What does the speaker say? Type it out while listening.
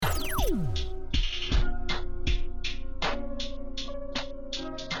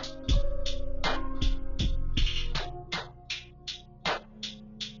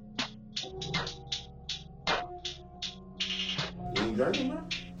drinking, bro?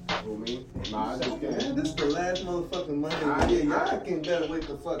 Who, me? Nah, I just Man, can't. this is the last motherfucking Monday. Y'all can better wake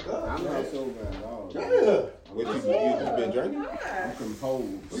the fuck up. I'm man. not sober at all. Yeah. What you just been drinking? Yeah. I'm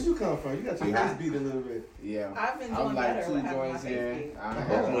composed. Where you come from? You got your Yeah. face beat a little bit. Yeah. I've been I'm doing like better 2 with having my joints face in. beat. I That's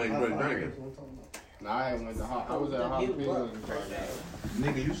had when you been drinking. Nah, I went to I was at Jalapeno.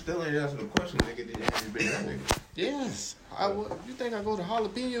 Nigga, you still ain't answer the question, nigga. Did you have you been that nigga? Yes. You think I go to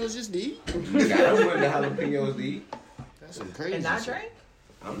jalapenos just to eat? Nigga, I don't want the jalapenos to eat. That's some crazy And not shit. drink?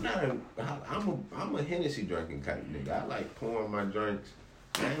 I'm a Hennessy drinking type nigga. I like pouring my drinks.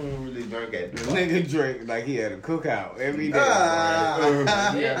 I don't really drink at The the nigga drink like he had a cookout every day.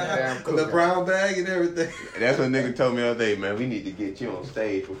 The brown bag and everything. That's what nigga told me the other day, man. We need to get you on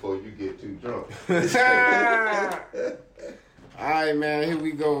stage before you get too drunk. Alright, man, here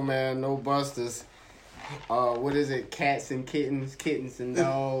we go, man. No busters. What is it? Cats and kittens, kittens and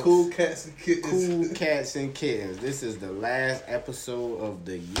dogs. Cool cats and kittens. Cool cats and kittens. This is the last episode of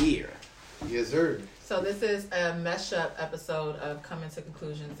the year. Yes, sir. So this is a mesh-up episode of Coming to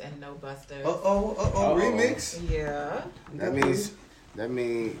Conclusions and No Busters. Uh-oh, remix. Yeah. That means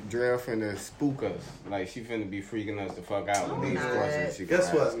Drell finna spook us. Like she finna be freaking us the fuck out with these nice. questions. She Guess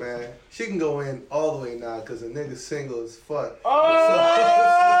gonna what, ask. man? She can go in all the way now because the nigga's single as fuck. Oh!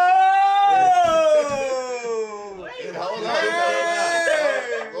 Wait, Hold what?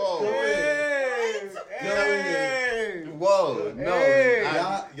 Whoa, no. Hey,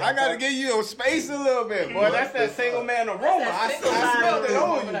 Y'all I gotta give you a space a little bit, boy. That's that single man aroma. That's I that single smelled it man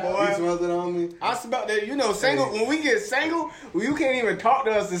on you, aroma. You boy. smelled it on me? I smelled that. You know, single. When we get single, you can't even talk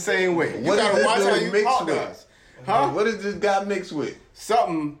to us the same way. You What is gotta this watch how doing you mixed talk with? to us, huh? What is this guy mixed with?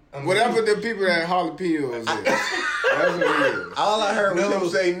 Something, whatever the people at jalapenos is. That's what it is. All I heard was No. him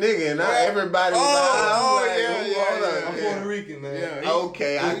say nigga, and now everybody was Oh, like, yeah, hold yeah, on. I'm Puerto Rican, man. Yeah.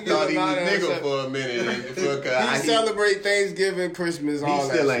 Okay, I He thought he give was a lot of nigga that for a minute. He celebrate Thanksgiving, Christmas, all He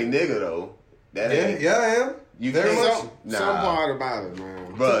that. still shit. ain't nigga though. That Yeah, ain't. yeah, I am. You Very can't. much. Some part about it,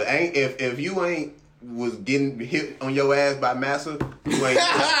 man. But ain't if you ain't was getting hit on your ass by massa, you ain't.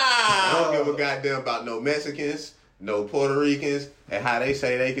 I don't give a goddamn about no Mexicans, no Puerto Ricans, and how they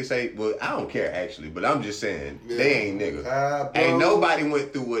say they can say. Well, I don't care actually, but I'm just saying they ain't niggas. Bro. Ain't nobody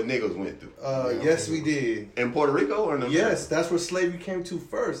went through what niggas went through Yes, we did. in Puerto Rico or in America? Yes, that's where slavery came to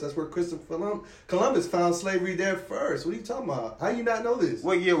first. That's where Christopher Columbus found slavery there first. What are you talking about? How you not know this?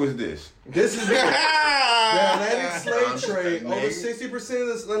 What year was this? This is the Atlantic slave I'm trade. nigga. Over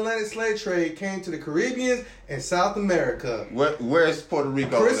 60% of the Atlantic slave trade came to the Caribbean and South America. Where's Puerto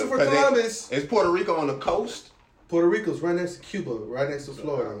Rico? Christopher 'Cause Columbus. Is Puerto Rico on the coast? Puerto Rico's right next to Cuba, right next to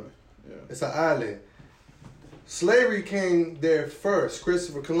Florida. Yeah. It's an island. Slavery came there first.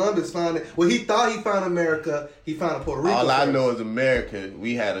 Christopher Columbus found it. Well, he thought he found America. He found Puerto Rico. All I first. know is America.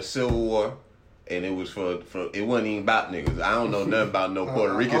 We had a civil war, and it was for it wasn't even about niggas. I don't know nothing about no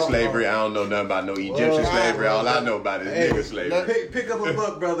Puerto Rican slavery. I don't know nothing about no Egyptian slavery. All I know about is nigga slavery. Pick up a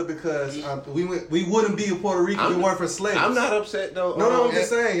book, brother, because we wouldn't be a Puerto Rican if it weren't for slaves. I'm not upset though. No, I'm just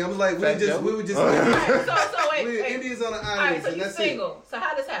saying. I'm like we Fat Joe? would just. Alright, so wait, We wait. Indians on the All right, islands, so and you're that's single. So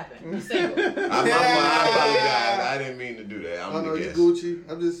how this happen? You single. I apologize. I didn't mean to do that. it. I'm I know the you guest. Gucci.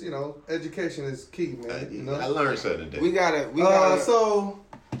 I'm just, education is key, man. You know. I learned something today. We gotta. So,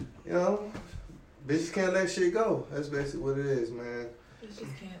 bitches can't let shit go. That's basically what it is, man. You just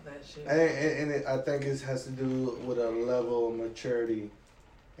can't let shit. I think it has to do with a level of maturity,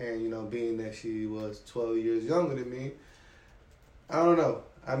 and being that she was 12 years younger than me. I don't know.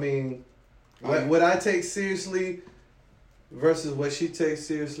 I mean, what I take seriously versus what she takes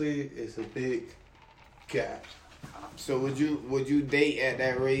seriously is a big gap. So would you date at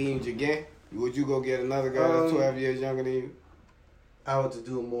that range again? Would you go get another girl that's 12 years younger than you? I would to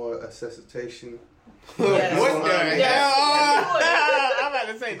do more assessation. Yes. What the Yes. hell? I'm about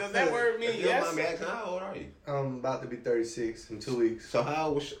to say, does that word mean If you don't mind me yes? asking, how old are you? I'm about to be 36 in 2 weeks. So how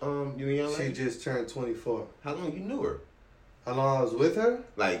old was you and young She lady? just turned 24. How long you knew her? How long I was with her?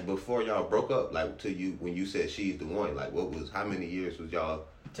 Like before y'all broke up, like to you when you said she's the one. Like how many years was y'all?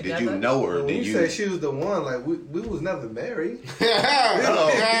 Together? Did you know her? When Did you say she was the one, like we was never married.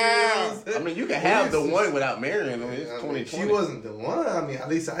 I mean, you can have the one without marrying her. It's I mean, 2020. she wasn't the one. I mean, at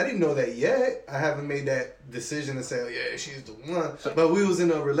least I didn't know that yet. I haven't made that decision to say, oh, yeah, she's the one. But we was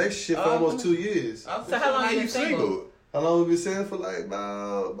in a relationship for almost 2 years. So how long you been single? How long we been single for? Like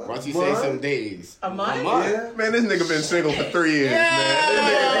about Why don't you a say month? some days? A month? Yeah. Man, this nigga been single for 3 years, man. This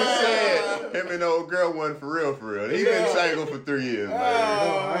nigga just said him and the old girl wasn't for real, for real. He been single for 3 years, man.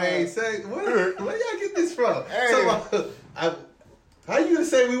 No, I ain't saying. Where y'all get this from? Hey. So, how you gonna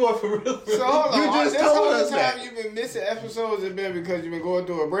say say we weren't for real. So hold on. You just this told whole us time that. you've been missing episodes and been because you've been going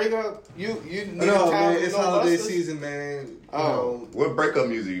through a breakup. You need No, time man, with it's no holiday busters? season, man. You Oh. know, What breakup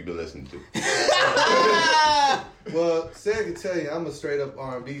music you been listening to? well, Sarah can tell you, I'm a straight up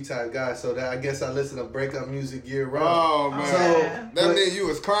R&B type guy, so that I guess I listen to breakup music year round. Oh man, So, that but- means you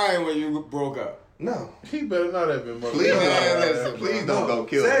was crying when you broke up. No. He better not have been Please, listen, please bro. don't go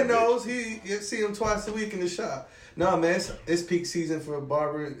kill Sad that bitch. knows you see him twice a week in the shop. No, man, it's peak season for the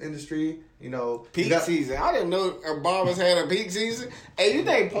barber industry. You know, Peak you got- season. I didn't know barbers had a peak season. Hey, you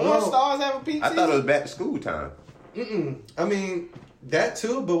think porn No. stars have a peak I season? thought it was back to school time. I mean, that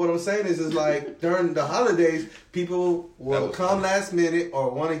too, but what I'm saying is like during the holidays, people will come last minute or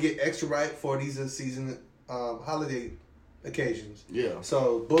want to get extra right for these season holiday occasions. Yeah.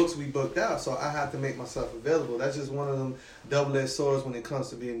 So books we booked out, so I have to make myself available. That's just one of them double-edged swords when it comes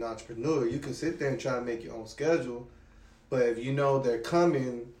to being an entrepreneur. You can sit there and try to make your own schedule, but if you know they're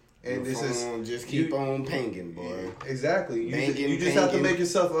coming and Your this is phone just keep on pinging, boy. exactly. Banking, You just have to banking. make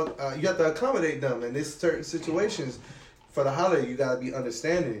yourself. You have to accommodate them in this certain situations. For the holiday, you gotta be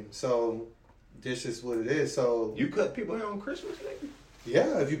understanding. So this is what it is. So You cut people hair on Christmas, nigga?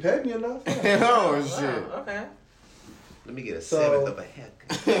 yeah, if you pay me enough. Oh shit. Wow, okay. Let me get a So- seventh of a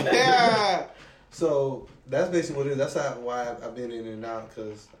haircut. Yeah. So that's basically what it is. That's why I've been in and out.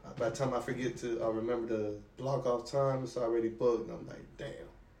 Because by the time I forget to remember to block off time, it's already booked. And I'm like, damn.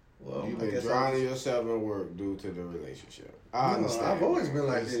 Well, You've I been guess drowning yourself in work due to the relationship. I understand. I've always been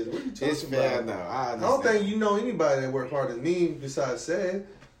like It's- this. What are you talking It's fair about? now. I I understand. don't think you know anybody that work harder than me besides Sad.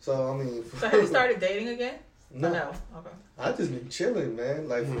 So I mean, So have you started dating again? No. Or no. Okay. I just been chilling, man.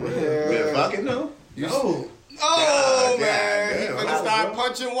 Like for real. Yeah. Been fucking though? No. Oh God, man, damn. he finna Wow, start bro.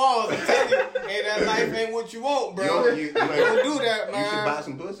 punching walls. I tell you, hey, that life ain't what you want, bro. You Don't do that, You man. should buy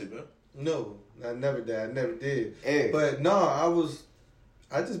some pussy, bro. No, I never did. I never did. Hey. But no,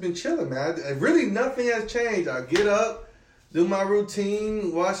 I just been chilling, man. Really, nothing has changed. I get up, do my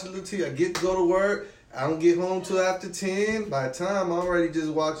routine, watch the little TV. I get to go to work. I don't get home till after 10. By the time I'm already just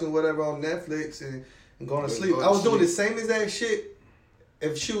watching whatever on Netflix and going to Just sleep. go to I was doing the sleep. same exact shit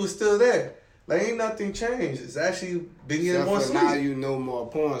if she was still there. Like ain't nothing changed. It's actually been getting Except more for sleep. now you know more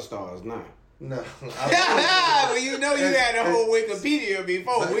porn stars now. No. Well, you know you had the whole Wikipedia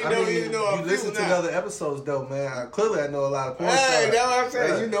before. But, We I know mean, you know a you few listen to the now. other episodes though, man. Clearly I know a lot of porn Hey, stars. that's what I'm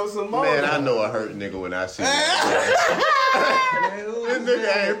saying. Yeah. You know some more. Man, I know a hurt nigga when I see him. Man, who- This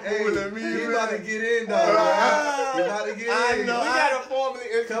nigga ain't hey, fooling me, He man. about to get in, though. Man. He about to get I in. know. We gotta formally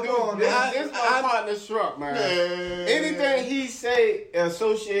introduce. Come on, this, man. this my partner Shrunk, man. Man. Anything he say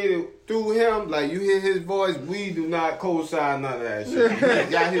associated through him, like you hear his voice, we do not co-sign none of that shit.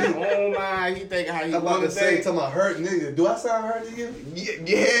 He got his own mind. He think how he I'm about want to to say, think. talking about hurt nigga. Do I sound hurt to you?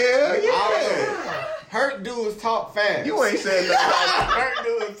 Yeah. Hurt dudes talk fast. You ain't said nothing about Hurt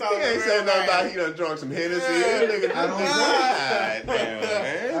dudes talk He ain't real said nothing about fast. he done drunk some Hennessy. Yeah. That nigga I don't God damn,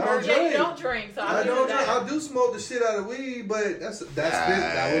 man. I don't Yeah, you drink. don't drink, so I I'll give don't you drink. that. I do smoke the shit out of weed, but that was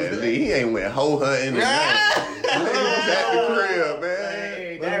it. He ain't went hoe hunting and nothing. He was at the crib, man.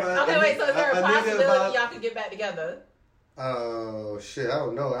 Hey, But that- my- Okay, wait, so is there a nigga possibility about- y'all could get back together? Oh shit, I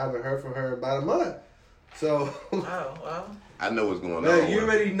don't know. I haven't heard from her in about a month. So, Oh, well. I know what's going man, on. you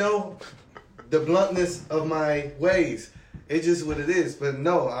already know the bluntness of my ways. It's just what it is. But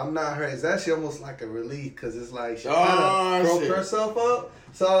no, I'm not her. It's actually almost like a relief because it's like she kind Oh, of broke shit. herself up.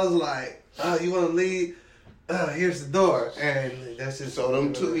 So I was like, oh, you want to leave? Here's the door. And that's just So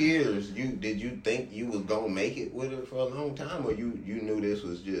them 2 years, did you think you was gonna make it with her for a long time, or you knew this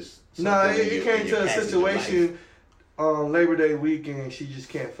was just No, something in it your- came in your to a passage of life? situation on Labor Day weekend. She just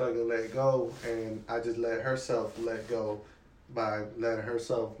can't fucking let go, and I just let herself let go by letting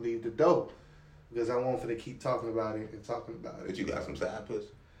herself leave the door because I want her to keep talking about it and talking about it. But you got some side pussy.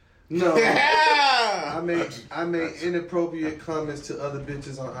 No, Yeah. I made inappropriate comments to other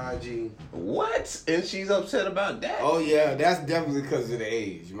bitches on IG. What? And she's upset about that. Oh yeah, that's definitely because of the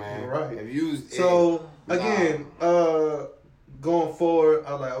age, man. Right. If you was, So Nah. again, going forward,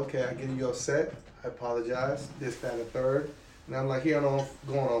 I'm like, okay, I get you upset. I apologize. This, that, and the third. And I'm like, here on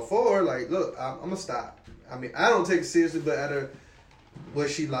going on forward. Like, look, I'm gonna stop. I mean, I don't take it seriously, but at her, what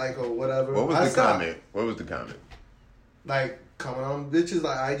she like or whatever. What was I the stop. comment? What was the comment? Like coming on bitches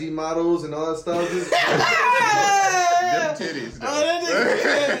like IG models and all that stuff. Just, Them titties. Though. Oh, that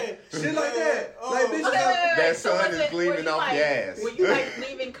nigga. shit like that. Oh. Like bitches. Okay, like- That So sun was is it- were gleaming you off like, your ass. Were you like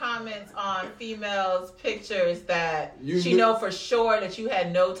leaving comments on females' pictures that You she knew- know for sure that you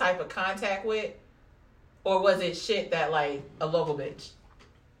had no type of contact with? Or was it shit that like a local bitch?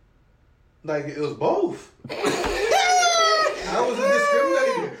 Like it was both. I wasn't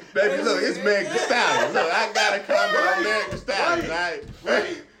discriminating. Baby, look, it's Meg Thee Stallion. Look, I got a comment on Meg Thee Stallion, right?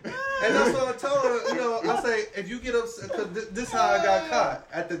 And that's what I told her. You know, I say if you get upset, because this is how I got caught.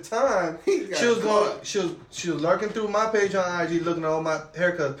 At the time, she was lurking through my page on IG, looking at all my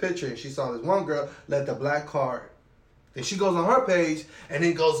haircut picture, and she saw this one girl let the black card. Then she goes on her page and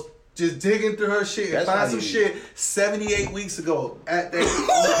then goes just digging through her shit and finds some shit 78 weeks ago at that.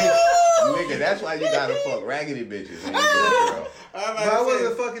 Nigga, that's why you gotta fuck raggedy bitches when you get a girl. But I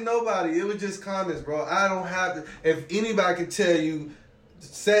wasn't fucking nobody. It was just comments, bro. I don't have to. If anybody can tell you,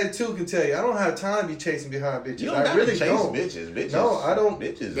 Said too can tell you, I don't have time to be chasing behind bitches. You don't I really chase don't. Bitches. No, I don't.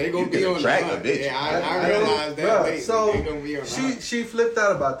 Bitches. They gonna be on attract the a bitch. Yeah, I realize that. Bruh, They gonna be on she flipped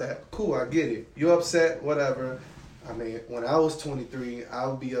out about that. Cool, I get it. You're upset, whatever. I mean, when I was 23, I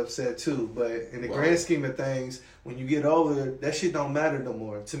would be upset too. But in the grand scheme of things, when you get older, that shit don't matter no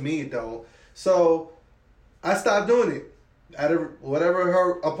more. To me, it don't. So I stopped doing it.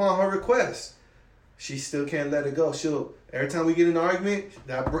 Upon her request, she still can't let it go. Every time we get in an argument,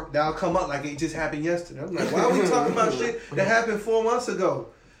 that'll come up like it just happened yesterday. I'm like, why are we talking about shit that happened 4 months ago?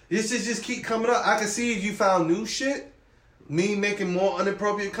 This just keep coming up. I can see if you found new shit, me making more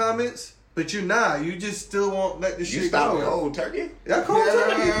inappropriate comments, but you're not. You just still won't let the shit go. You stopped cold turkey? Yeah, cold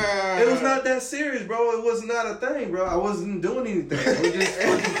turkey. It was not that serious, bro. It was not a thing, bro. I wasn't doing anything. It was just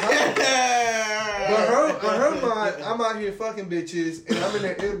fucking comments. But on her mind, I'm out here fucking bitches, and I'm in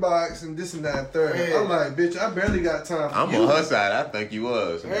the inbox and this and that and third. I'm like, bitch, I barely got time for you. I'm on her side. I think you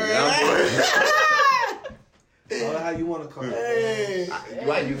was. How you want to call it?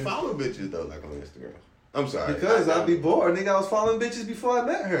 Why you follow bitches though, like on Instagram? I'm sorry. Because I'd be bored. Nigga, I was following bitches before I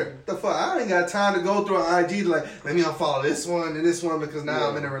met her. The fuck? I ain't got time to go through an IG like, let me unfollow this one and this one because now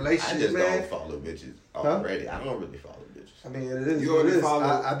I'm in a relationship, I just man. don't follow bitches already. I don't really follow bitches. I mean, it is what it is.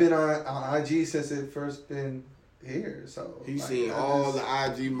 I've been on IG since it first been here, so. He seen all the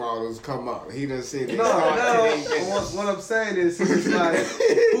IG models come up. He done seen it. No. What I'm saying is, it's like,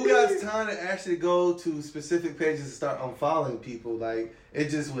 who got time to actually go to specific pages and start unfollowing people? Like,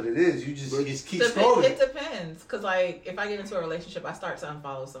 it's just what it is. You just keep scrolling. It depends, because like if I get into a relationship, I start to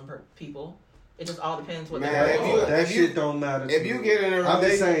unfollow some people. It just all depends what they're doing. That shit don't matter. If you get in a I'm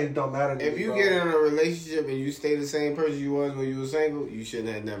just saying it don't matter. If you get in a relationship and you stay the same person you was when you were single, you shouldn't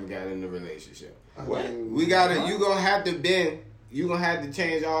have never got in a relationship. You gonna have to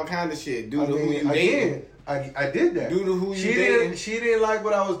change all kind of shit due to who you dating. I did that. Due to who you dating. She didn't like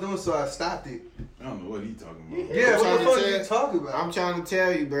what I was doing, so I stopped it. I don't know what he talking about. Yeah, what the fuck are you talking about? I'm trying to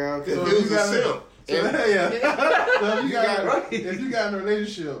tell you, bro. If you got in a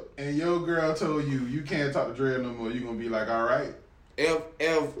relationship and your girl told you can't talk to Dre no more, you gonna be like, all right. I'm saying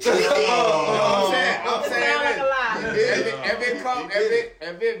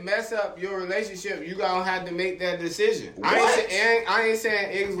if it mess up your relationship, you gonna have to make that decision. I ain't saying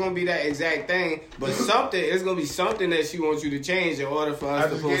it's gonna be that exact thing, but it's gonna be something that she wants you to change in order for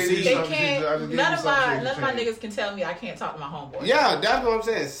us to proceed. They can't. None of my niggas can tell me I can't talk to my homeboy. Yeah, that's what I'm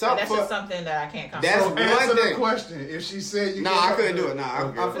saying. That's just something that I can't. That's one answer thing. The question. If she said you, I couldn't do it.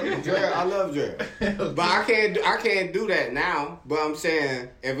 I love Dre, but I can't do that now. But I'm saying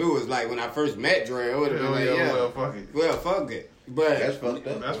if it was like when I first met Dre, it would have been like, well, fuck it. Well, fuck it. But that's fucked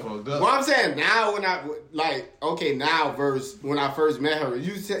up. That's fucked up. Well, I'm saying now versus when I first met her,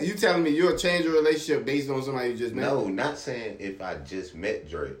 you telling me you'll change your relationship based on somebody you just met? No, not saying if I just met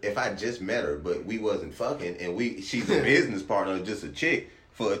Dre. If I just met her, but we wasn't fucking, and she's a business partner, just a chick.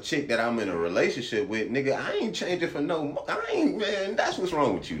 For a chick that I'm in a relationship with, nigga, I ain't changing for no. Man, that's what's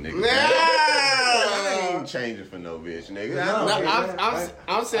wrong with you, nigga. I ain't changing for no bitch, nigga.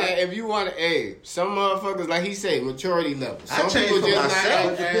 I'm saying if you want to, some motherfuckers, like he said, maturity level. Some people just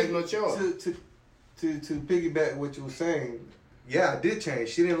not as mature. To piggyback what you were saying, yeah, I did change.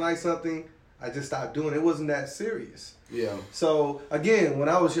 She didn't like something, I just stopped doing it. It wasn't that serious. Yeah. So again, when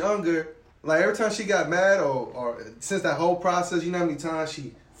I was younger, like every time she got mad or since that whole process, you know how many times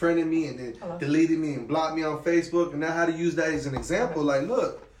she friended me and then deleted me and blocked me on Facebook, and now how to use that as an example. Like,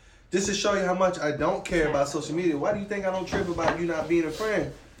 look, just to show you how much I don't care about social media. Why do you think I don't trip about you not being a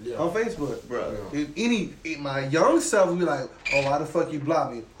friend on Facebook, bro? My young self would be like, oh, why the fuck you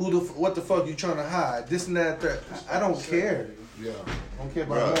block me? What the fuck you trying to hide? This and that. I don't care. Yeah. I don't care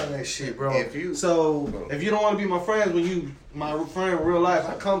about none of that shit, bro. If you don't want to be my friends when you my friend in real life,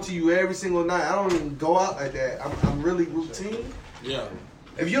 I come to you every single night. I don't even go out like that. I'm really routine. Yeah.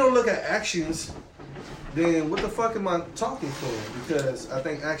 If you don't look at actions, then what the fuck am I talking for? Because I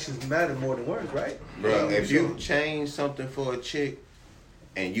think actions matter more than words, right? Bro, if you change something for a chick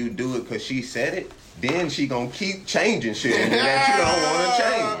and you do it because she said it, then she gonna keep changing shit that you don't want to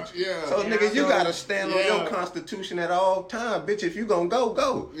change. Yeah. So nigga, you gotta stand on your constitution at all time, bitch. If you gonna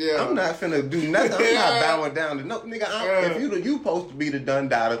go. Yeah. I'm not finna do nothing. I'm not bowing down to no nigga. If you supposed to be the done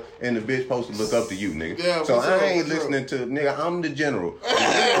daughter and the bitch supposed to look up to you, nigga. Yeah, so I ain't listening to nigga. I'm the general.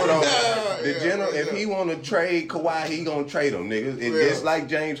 The general. If he wanna trade Kawhi, he gonna trade him, nigga. It's just like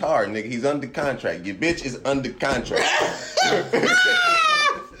James Harden, nigga. He's under contract. Your bitch is under contract.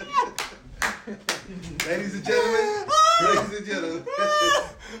 Ladies and gentlemen.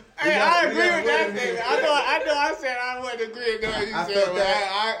 Hey, I agree with that thing. I know. I said I wasn't agreeing with what you said, but I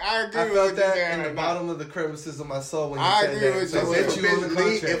agree with what you said. In the bottom of the crevices of my soul when you I said agree that. with So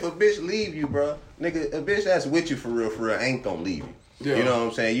you. If a bitch leave you, bro, nigga, a bitch that's with you for real, ain't gonna leave you. Yeah. You know what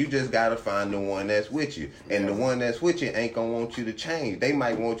I'm saying? You just gotta find the one that's with you. And the one that's with you ain't gonna want you to change. They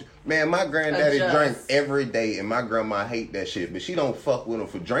might want you. Man, my granddaddy drank every day and my grandma hate that shit, but she don't fuck with him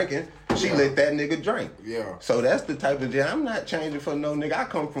for drinking. She let that nigga drink. Yeah. So that's the type of I'm not changing for no nigga. I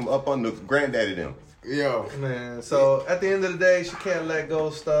come from up on the granddaddy them. Yeah. Man, so at the end of the day, she can't let go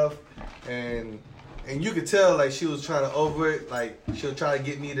of stuff. And you could tell, like, she was trying to over it. Like, she'll try to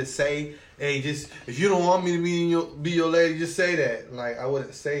get me to say, hey, just, if you don't want me to be your lady, just say that. Like, I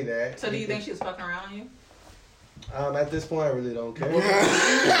wouldn't say that. So do you think she was fucking around on you? At this point, I really don't care. Because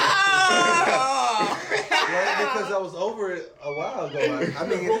I was over it a while ago. I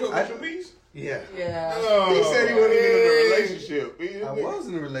mean, yeah. He said he wasn't even in a relationship. I was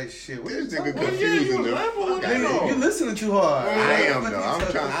in a relationship. This nigga confusing them. You listening too hard. I am though.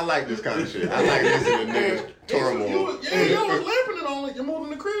 I like this kind of shit. I like listening to niggas turmoil. You was lamping it on like you're moving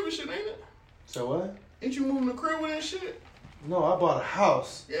the crib and shit, ain't it? So what? Ain't you moving the crib with that shit? No, I bought a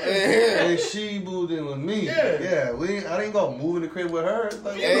house. Yeah. And she moved in with me. Yeah. I didn't go move in the crib with her.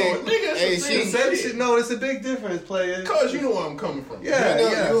 Like, she said shit. No, it's a big difference, player. Cause you know where I'm coming from.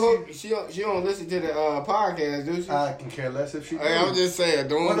 She don't listen to the podcast, do she? I can care less if she does. I'm just saying,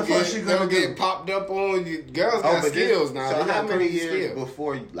 don't get popped up on you. Girls got skills now. So how many years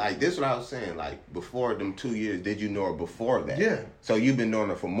before, like, this is what I was saying, like, before them 2 years, did you know her before that? Yeah. So you've been knowing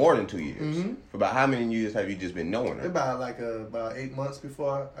her for more than 2 years. Mm-hmm. For about how many years have you just been knowing her? About 8 months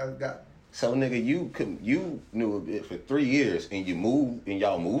before I got. So nigga, you knew a bit for 3 years and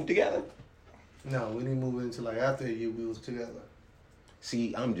y'all moved together? No, we didn't move until like after we was together.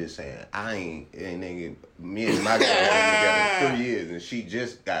 See, I'm just saying, nigga, me and my girl been together 3 years and she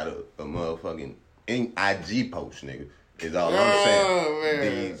just got a motherfucking IG post, nigga. Is all I'm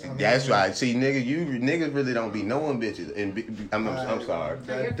saying. That's right. See, nigga, niggas really don't be knowing bitches. And I'm sorry.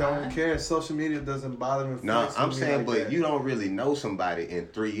 I don't care. Social media doesn't bother me. No, I'm saying, but you don't really know somebody in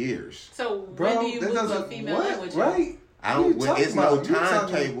 3 years. So when do you move to a female language? Right. It's no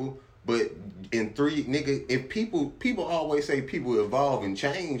timetable, but in 3, nigga, if people always say people evolve and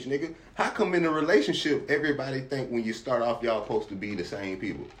change, nigga, how come in a relationship everybody think when you start off y'all supposed to be the same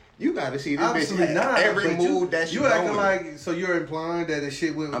people? You gotta see this bitch not. Every mood that you acting like, so you're implying that the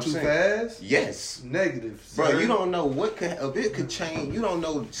shit went too fast? Yes. Negative. Bro, you don't know it could change. You don't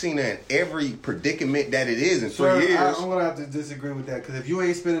know seeing that every predicament that it is in 3 years. I'm gonna have to disagree with that because if you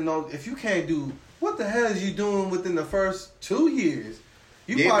ain't spending if you can't do, what the hell is you doing within the first 2 years?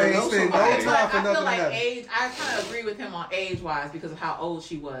 You probably ain't spending no time for nothing. I feel like age, I kind of agree with him on age-wise because of how old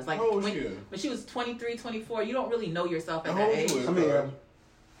she was. Like when she was 23, 24, you don't really know yourself at that age.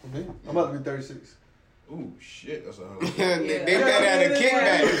 I mean, I'm about to be 36. Ooh, shit, that's a whole They met at a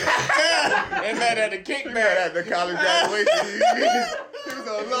kickback. They met at a kickback at the college graduation. He was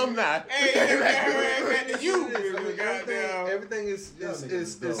an alumni. Everything is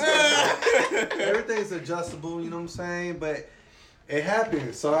everything's adjustable, you know what I'm saying? But it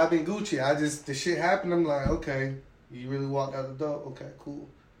happens. So I've been Gucci. The shit happened, I'm like, okay, you really walked out the door? Okay, cool.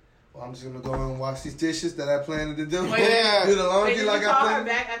 Well, I'm just gonna go and wash these dishes that I planned to do. Do the laundry like I planned. Did you call her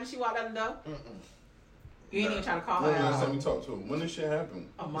back after she walked out the door? You ain't even try to call her. Last time you talked to her, when this shit happened?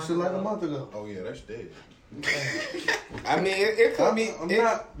 A month ago. Oh yeah, that's dead. I mean, it could be. I'm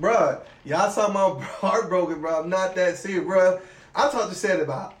not, bruh. Y'all saw my heart broken, bro. I'm not that serious, bruh. I talked to Seth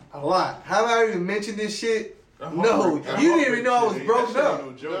about a lot. Have I even mentioned this shit? No, you didn't even know I was broken up.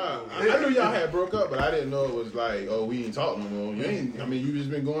 I knew y'all had broke up, but I didn't know it was like, oh, we ain't talking no more. You ain't. I mean, you just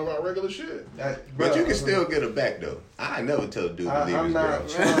been going about regular shit. But you can still get her back though. I never tell a dude to leave his girl.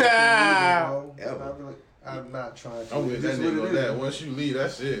 I'm not trying to. I'm with that nigga on that. Once you leave,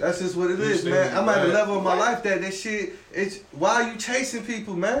 that's it. That's just what it is, man. I'm at a level of my life that shit. Why are you chasing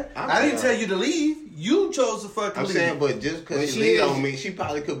people, man? I didn't tell you to leave. You chose to fucking I'm leave. saying, but just because she leave don't mean she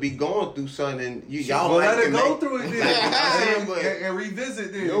probably could be going through something. Y'all let might her go through it then. but, and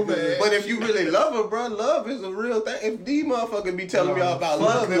revisit it. But if you really love her, bro, love is a real thing. If these motherfuckers be telling me all about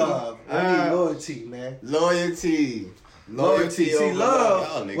love. I need loyalty, man. Loyalty. See,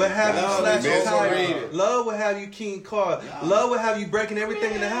 love will have you slash your tire. overrated. Love will have you keying car. Love will have you breaking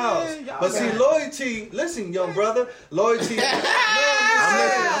everything in the house. But see, loyalty, listen, young brother, loyalty.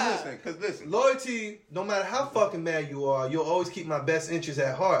 I'm listening. Cause listen, loyalty, no matter how fucking mad you are, you'll always keep my best interest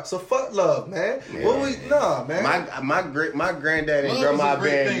at heart. So fuck love, man. Yeah. Man. My granddad and grandma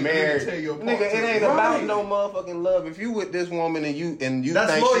been married. Nigga, it ain't about no motherfucking love. If you with this woman and you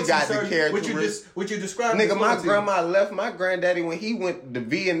that's think loyalty, she got sir. the character, what you described. nigga, my grandma left my granddaddy when he went to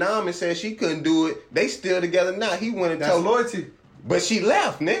Vietnam and said she couldn't do it. They still together now. He went and told loyalty. But she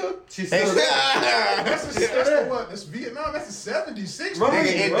left, nigga. She still there. That's what? That's Vietnam. That's the 70s, 60s. Nigga,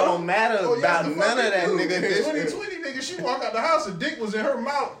 it don't matter about none of that, nigga. 2020, nigga, she walked out the house and dick was in her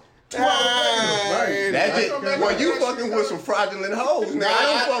mouth. That's it. Well, you fucking with some fraudulent hoes, nigga. I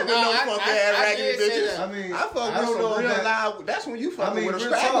don't fuck with no fucking ass raggedy bitches. I mean, I fuck with some real live. That's when you fucking with a I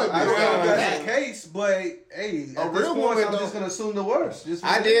straggler bitch. don't know if that's the case, but hey, A at this real point, woman I'm just gonna assume the worst.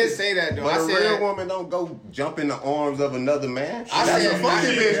 I did say that though. But I a said real woman don't go jump in the arms of another man. I That's said a fucking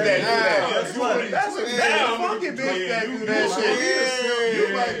bitch that do that. That's funny. That's a fucking bitch that do that shit.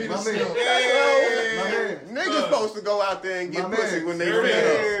 You might be the simp. Niggas supposed to go out there and get pussy when they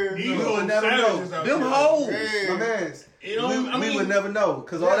feel up. You would never know. Them hoes. My mans. We would never know.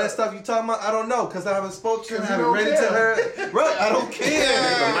 Because all that stuff you talking about, I don't know. Because I haven't spoken to her, I haven't read it to her. Right, I don't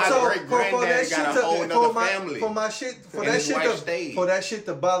care. My great-granddad got a whole nother family. For that shit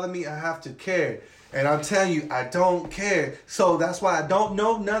to bother me, I have to care. And I'm telling you, I don't care. So that's why I don't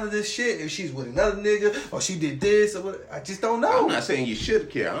know none of this shit. If she's with another nigga or she did this or what, I just don't know. I'm not saying you should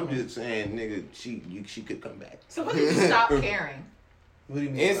care. I'm just saying, nigga, she could come back. So when did you stop caring? What do you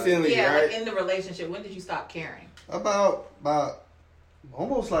mean? Instantly, Yeah, right? like in the relationship, when did you stop caring? About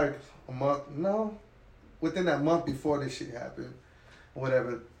almost like a month. No, within that month before this shit happened,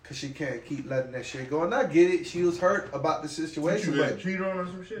 whatever. Cause she can't keep letting that shit go, and I get it. She was hurt about the situation, but cheated on her or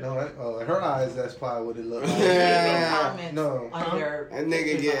some shit. no, in her eyes, that's probably what it looked like. No. Under That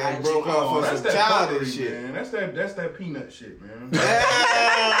nigga getting broke off for some childish shit. Man. That's that peanut shit, man.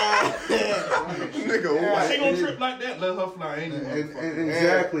 Nigga, Why she gonna trip like that? Let her fly anyway. And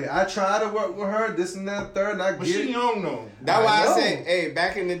exactly. I try to work with her, this and that, third, and I But get she it. young though. That's why I know. say, hey,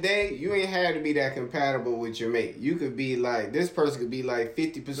 back in the day, you ain't had to be that compatible with your mate. You could be like, this person could be like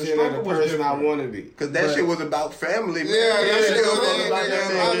 50% of the struggle was person I different. want to be. Cause that shit was about family, man. Yeah, that shit was was about that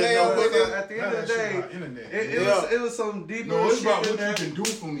about shit. that. At the end of the day, Internet. it was some deeper No, it's shit about in what you there. can do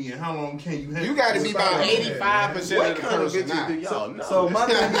for me and how long can you handle. You got to be about 85% What of the kind of person. bitches do Now. y'all know?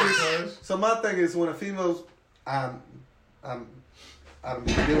 So my thing is when a female's, I'm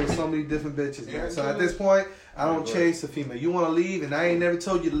dealing with so many different bitches, man. So at this point, I don't chase a female. You want to leave, and I ain't never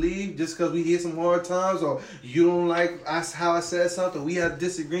told you to leave just because we hit some hard times or you don't like how I said something. We have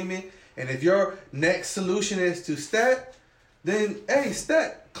disagreement, and if your next solution is to stat, then hey,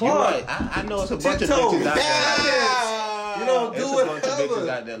 stat, You're climb. right. I know it's a bunch of Tiptoe. bitches out there. You know, There's do a bunch of bitches whatever.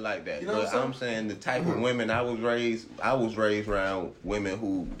 out there like that. You know what But I'm I'm saying the type of women I was raised around women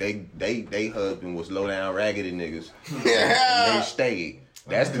who they husband was low down raggedy niggas. And they stayed.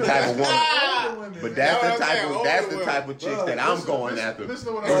 That's the type of woman. But that's the type of chicks that I'm going after. Listen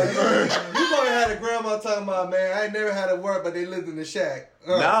to what I'm saying. You probably had a grandma talking about, man, I ain't never had to work, but they lived in the shack.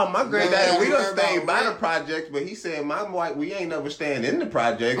 No, my granddad, we worry don't stay about by the rent. projects, but he said, my wife, we ain't never staying in the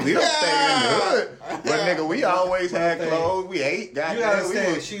projects. We don't stay in the hood. But nigga, we always had clothes. We ate. You Goddamn, gotta we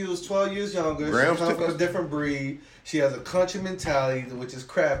understand, was, she was 12 years younger. Grams She comes from a took us- different breed. She has a country mentality, which is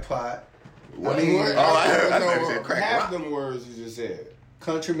crab pot. What? I mean, I thought you said crack half rock. them words you just said.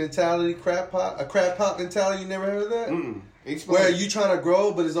 country mentality, crab pot, a crab pot mentality. You never heard of that? Explain. Where you trying to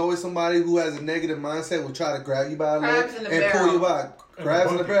grow, but there's always somebody who has a negative mindset will try to grab you by a leg Crabs in the and barrel. pull you out.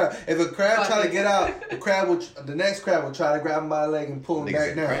 Crabs in the barrel. If a crab try to get out, the next crab will try to grab him by the leg and pull him Niggas back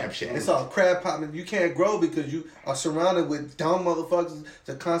said down. crab shit. It's all crab pot. You can't grow because you are surrounded with dumb motherfuckers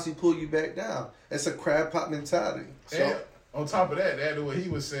to constantly pull you back down. It's a crab pot mentality. And on top of that, what he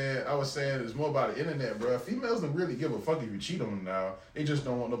was saying, I was saying is more about the internet, bro. Females don't really give a fuck if you cheat on them now. They just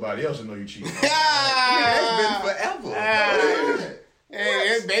don't want nobody else to know you cheating. It's been forever.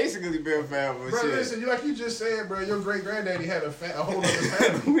 Hey, they basically been forever. Bro, Shit. listen, like you just said, bro, your great granddaddy had a whole other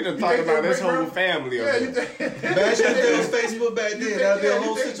family. We done talked about this whole family. Yeah, you think? Imagine if there was Facebook back then. That'd be a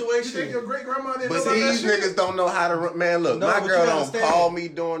whole You situation. think your great grandma didn't But know about that these shit? niggas don't know how to run. Man, look, No, my but girl you don't understand. call me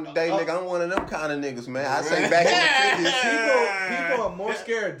during the day, nigga. I'm one of them kind of niggas, man. I say back in the 50s. People are more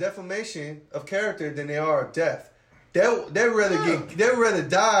scared of defamation of character than they are of death. They'd rather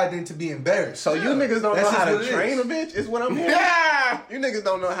die than to be embarrassed. So you niggas don't That's know how just to what it train is. a bitch? Is what I'm hearing. You niggas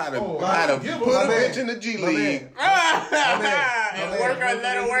don't know how to Oh, how to give put a a man. bitch in the G League. Let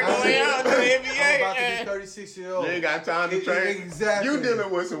her work her way out to the NBA. I'm about to be 36-year-old. You ain't got time to train. Exactly. You dealing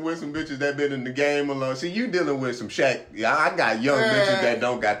with some bitches that been in the game alone. See, you dealing with some Shaq. Yeah, I got young bitches that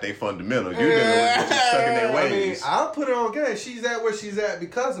don't got their fundamentals. You dealing with bitches stuck in their I mean, ways. I'll put her on game. She's at where she's at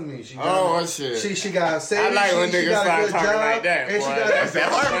because of me. She got shit. She got saved. I like when she niggas got a start good talking job, like that. and she Boy. got That's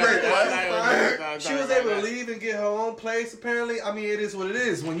that heartbreak, boy. She was able to leave and get her own place. Apparently, I mean, it is what it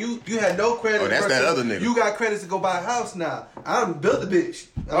is. When you had no credit, Oh, that's that other nigga. You got credits to go buy a house now. I done built the bitch.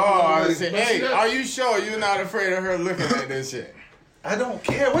 I said, hey, are you sure you're not afraid of her looking at this shit? I don't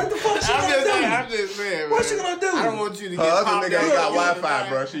care. What the fuck she I'm gonna do? just saying, man. What's she gonna do? I don't want you to Her get other popped nigga ain't out. got Wi-Fi,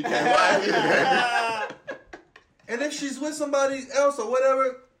 bro. She can't Wi-Fi. And if she's with somebody else or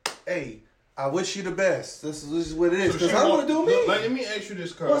whatever, hey, I wish you the best. This is what it is. Because I want to do me. Look, like, let me ask you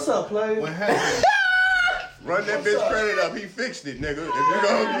this, Carl. What's up, player? What happened? Run that bitch credit up. He fixed it, nigga.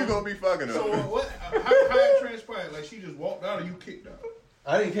 If you gonna be fucking her. So what? How it transpired? Like she just walked out, or you kicked out?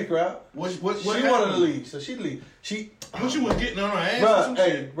 I didn't kick her out. What She happened? wanted to leave, so she'd leave. What you was getting on her ass? or Bro, some hey,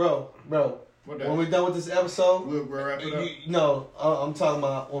 shit? bro. What that? When we're done with this episode, We'll wrap it up. no, I'm talking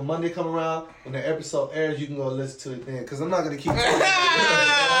about when Monday come around, when the episode airs, you can go listen to it then, because I'm not gonna keep.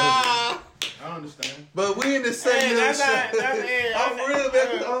 I understand. But we in the segment. Hey, of the show. that's I'm for real,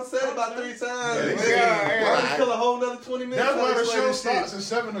 man. I'm said about 3 times. Yeah, I'm gonna kill a whole nother 20 minutes. That's why the explain show this shit. starts at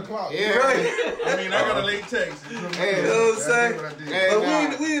 7 o'clock. Yeah. Right. I mean, I got a late text. You know what Hey, You know what I'm saying? I did. Hey,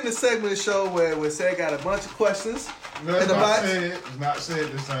 But we in the segment of the show where Seth got a bunch of questions. No, it's in the not box. said. It's not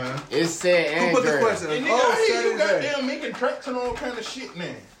said this time. It's said Who put the Andrew. question? And nigga, Oh, I hear you Saturday. goddamn making tracks and all kind of shit now.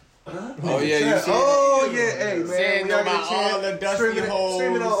 Oh, yeah, you see Oh yeah, hey man, Saying we gotta about get a chance. all the dusty streaming holes.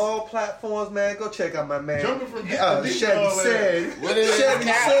 on all platforms, man. Go check out my man. Jumping from hit to beat Chevy and all that. said. What is it? Chevy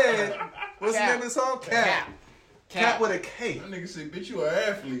Cap. said. What's Cap. the name of the song? Cap. Cap with a K. That nigga said, bitch, you an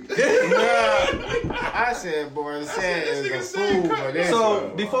athlete. I said, boy, said is This nigga a said fool for this. So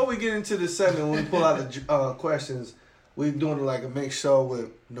one. before we get into the segment, when we pull out the questions, we're doing like a mixed show with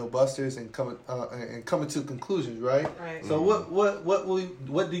no busters and coming to conclusions, right? Right. So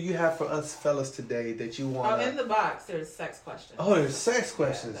what do you have for us fellas today that you want? Oh, in the box, there's sex questions. Oh, there's sex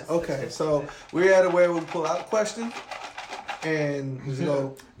questions. that's Okay, what so it is. we're at a where we pull out a question and we just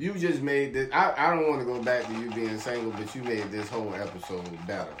go. You just made this. I don't want to go back to you being single, but you made this whole episode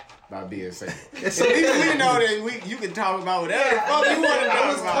better by being single. It's At least okay. we know that you can talk about whatever the fuck you want to I talk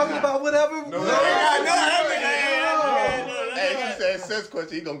was about. talking about whatever. Hey, he said sex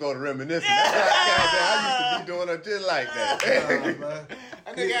question. He gonna go to reminiscing. I used to be doing it just like that.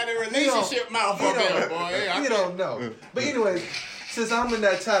 I think I had a relationship mouth up there, boy. You don't know. But anyway, since I'm in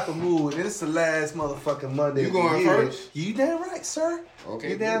that type of mood, and it's the last motherfucking Monday. You of the going year, first? You damn right, sir.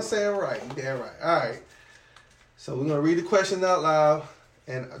 Okay, You damn good. saying right. You damn right. All right. So we're gonna read the question out loud,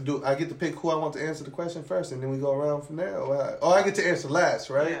 and I get to pick who I want to answer the question first, and then we go around from there. Or I get to answer last,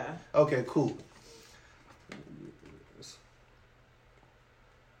 right? Yeah. Okay, cool.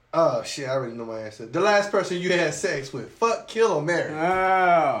 Oh shit! I already know my answer. The last person you had sex with, fuck, kill, or marry?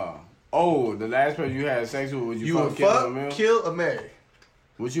 Oh, the last person you had sex with, would you, You fuck, would kill, fuck, or marry? kill, or marry?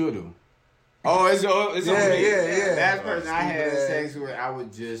 What you would do? Oh, it's Yeah, on me. yeah. Last person I had Stupid ass. sex with, I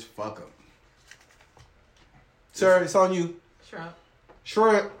would just fuck him. Sir, it's on you. Trump.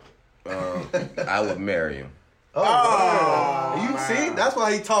 Shrimp. I would marry him. Oh, you man. see? That's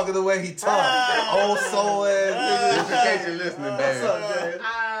why he talking the way he talk. Old soul ass Just in case you're listening, nigga. baby. What's up, Jay?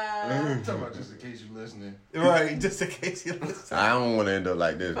 I'm talking about just in case you're listening. Right, just in case you listen. I don't want to end up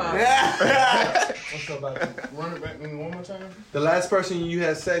like this. Fuck. Man. What's up about you? Run it back one more time. The last person you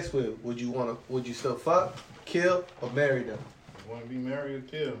had sex with, would you still fuck, kill, or marry them? Want to be married or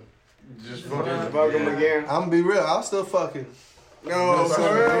killed? Just Fuck him again. I'm gonna be real. I'll still fuck him. No, That's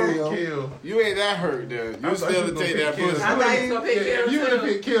sir. all right. Kill. You ain't that hurt, dude. I You thought still you was take gonna that pick pussy. I thought he was gonna pick Yeah, if kill you would have too.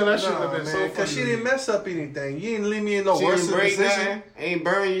 picked kill, that should No, have been man, so funny. because she didn't mess up anything. You didn't leave me in no She worse didn't break position. nothing. Ain't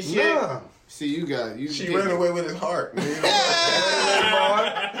burn your shit. Nah. See, you got you. She ran away with his heart. You know,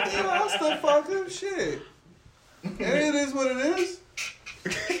 I'll still fuck him. Shit. And it is what it is.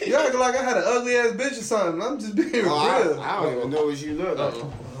 You acting like I had an ugly ass bitch or something. I'm just being real. I don't even know what you look like.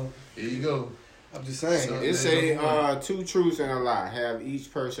 Here you go. I'm just saying. It say 2 truths and a lie. Have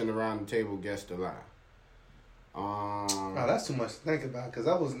each person around the table guess the lie. Oh, that's too much to think about because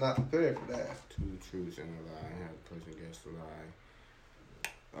I was not prepared for that. 2 truths and a lie. Have the person guess the lie.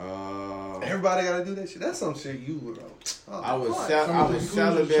 Everybody got to do that shit. That's some shit you wrote. Oh, I was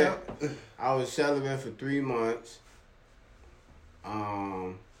celibate. I was celibate for 3 months.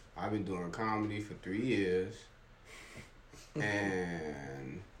 I've been doing comedy for 3 years,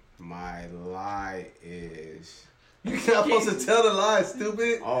 and my lie is. You're not supposed to tell the lie,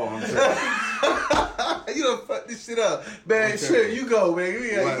 stupid. Oh, I'm sorry. You done fuck this shit up. Man, shit, you go, man.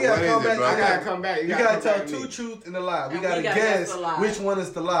 You gotta come back. I gotta come back. You gotta tell 2 truths and a lie. We gotta guess which one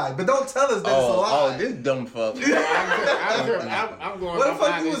is the lie. But don't tell us that it's a lie. Oh, this dumb fuck. I'm going what the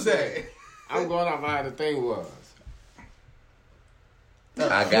fuck was that? I'm going off how the thing was.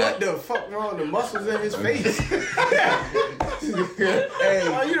 I got what the fuck wrong with the muscles in his face? Hey,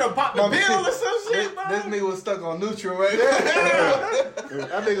 oh, you done popped the pill or some shit, bro? This nigga was stuck on neutral right there.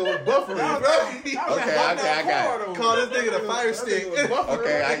 That nigga was buffering, bro. Okay, I got it. Call this nigga the fire stick.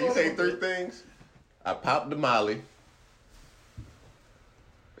 Okay, you say 3 things. I popped the Molly.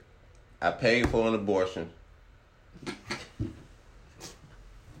 I paid for an abortion.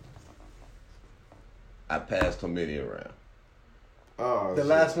 I passed chlamydia around. Oh, the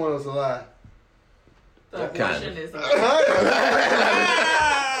last one was a lie. The abortion is a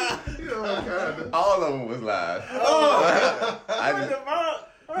All of them was lies.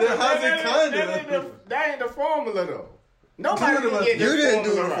 That ain't the formula though. Nobody you didn't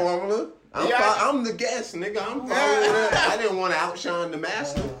do the formula. I'm the guest, nigga. I'm following that. I didn't want to outshine the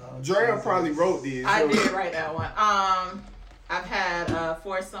master. Drea probably wrote these. I did write that one. I've had a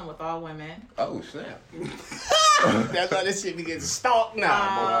foursome with all women. Oh snap! That's why this shit be getting stalked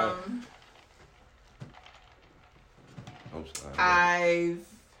now. I'm sorry. I've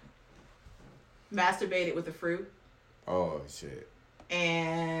masturbated with a fruit. Oh shit!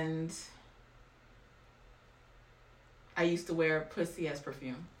 And I used to wear pussy as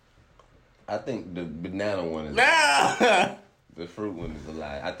perfume. I think the banana one is the fruit one is a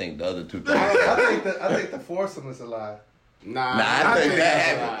lie. I think the other 2 things. I think the foursome is a lie. Nah, I think that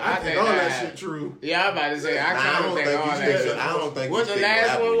happened. I think all that shit true. Yeah, I'm about to say I don't think all that shit. I don't think. What the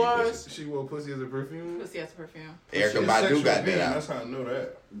last one was? She wore pussy as a perfume. Pussy as a perfume. Erykah Badu got that out. That's how I know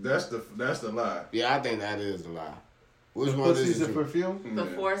that. That's the lie. Yeah, I think that is the lie. Which one Pussy's is a perfume? The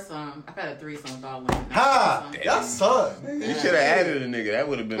foursome. I've had a threesome with all women. Ha! Y'all son. You should have added a nigga. That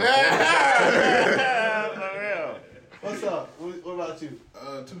would have been. For real. What's up? What about you?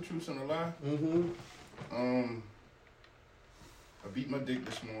 2 truths and a lie. Mm-hmm. I beat my dick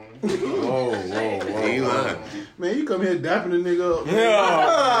this morning. Whoa. Man, you come here dapping the nigga up.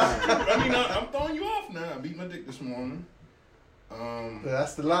 Yeah. I mean, I'm throwing you off now. I beat my dick this morning.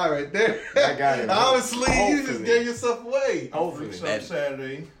 That's the lie right there. I got it. Honestly, you just gave yourself away. Hopefully.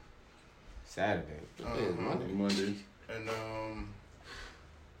 Saturday. Monday. And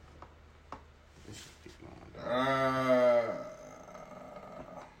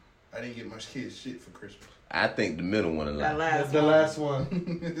I didn't get much kids shit for Christmas. I think the middle one is a lie. That's the last one.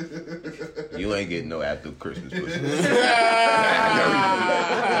 You ain't getting no after Christmas pussy. That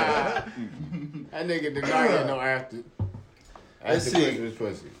nigga did not get no after. Let's see. Christmas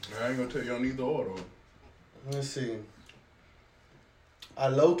pussy. I ain't gonna tell you on either order. Let's see. I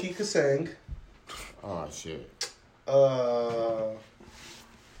low-key could sing. Oh, shit.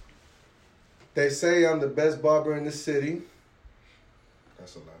 They say I'm the best barber in the city.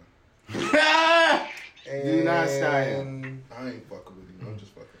 That's a lie. And Do not style. I ain't fucking with you. I'm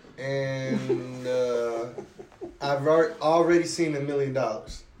just fucking with And I've already seen $1 million.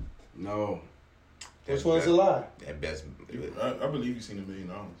 No. Which one's a lie? That best. you. I believe you've seen $1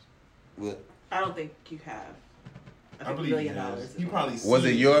 million. What? I don't think you have. I believe $1 million. You probably Was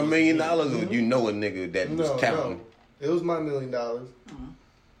it your $1 million or you know a nigga that was counting? No. It was my $1 million.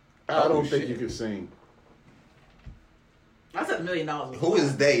 I don't think you can sing. I said $1 million. Who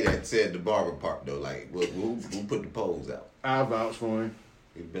is they that said the barber part though? Like, who put the polls out? I vouch for him.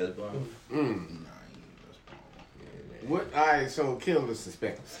 His best barber. Nah, he ain't best barber. What? All right, so kill the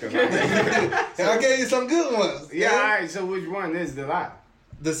suspense. And I gave you some good ones. Yeah, all right, so which one is the lie?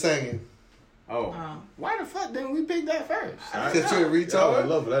 The singing. Oh. Why the fuck didn't we pick that first? Because you're a retard.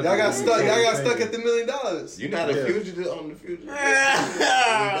 Y'all got stuck at the $1 million. You're not a fugitive on the fugitive.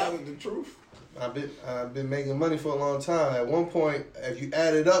 That was the truth. I've been making money for a long time. At one point, if you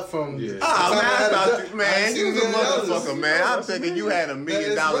add it up from you was a motherfucker, man. I'm thinking you had $1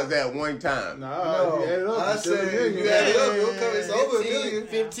 million at one time. No, I said you add it up, it's over $1 million.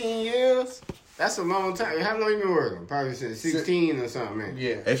 15 years. That's a long time. How long you been working? Probably since 16 or something, man.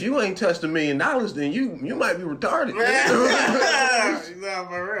 Yeah. If you ain't touched $1 million, then you might be retarded. Nah,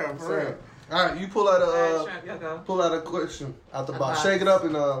 for real. All right, you pull out Shrimp, y'all go. pull out a question out the box. Shake it up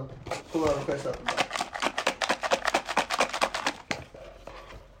and pull out a question out the box.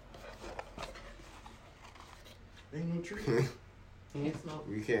 Ain't no tree. Can't smoke.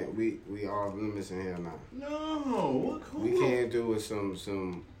 We can't. We off limits in here now. No, what? Cool. We can't do with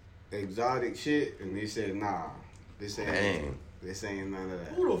some exotic shit, and they said nah. This ain't none of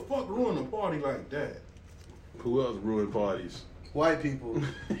that. Who the fuck ruined a party like that? Who else ruined parties? White people.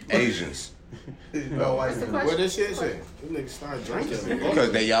 Asians. No white people. What this shit say? This nigga start drinking.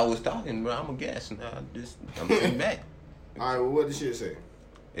 Because y'all was talking, bro. I'm a guess. Now I'm sitting back. All right, well, what this shit say?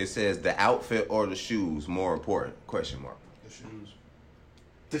 It says the outfit or the shoes more important? Question mark. The shoes.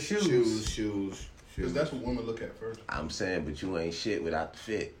 The shoes. Shoes. Because that's what women look at first. I'm saying, but you ain't shit without the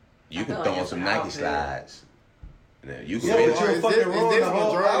fit. You I can feel throw like on it's some an Nike outfit. slides. Now, you can Yeah, fit- but you're Is fucking this ruin the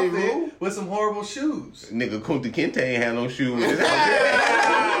whole majority outfit rule? with some horrible shoes. Nigga Kunta Kinte ain't had no shoes.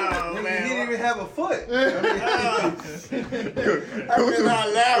 Oh, Nigga, man. he didn't even have a foot. I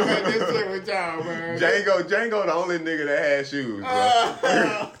cannot laugh at this shit with y'all, man. Django the only nigga that had shoes,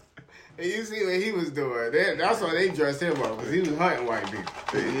 bro. And you see what he was doing. That's why they dressed him up, because he was hunting white people.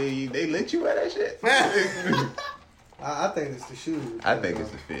 They let you wear that shit? I think it's the shoes. I think it's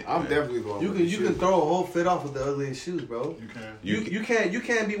the fit. I'm man. definitely going. You can throw a whole fit off with the ugliest shoes, bro. You can. You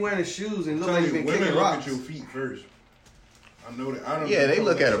can't be wearing shoes and look Tell like you, you've been women kicking look rocks. at your feet first. I know that. I don't. Yeah, they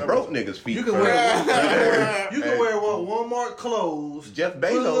look at a broke nigga's feet. You can first. wear you can wear Walmart clothes. Jeff Put a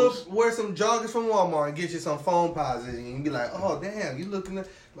Bezos. little- wear some joggers from Walmart and get you some phone posits and you be like, oh damn, you looking at,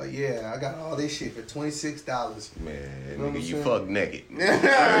 like yeah, I got all this shit for $26. Man, know what nigga, I'm you saying? fuck naked.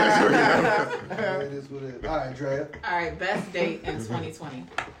 Yeah, it is what it is. All right, Drea. All right, best date in 2020.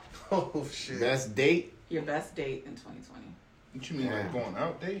 Oh shit. Best date? Your best date in 2020. What you mean, like going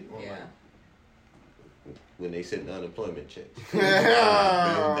out date? Or Yeah. When they send the unemployment checks.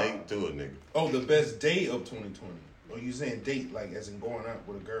 Yeah. Date to a nigga. oh, the best day of 2020. Or you saying date, like as in going out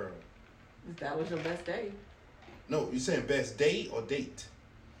with a girl? That was your best date. No, you saying best date or date?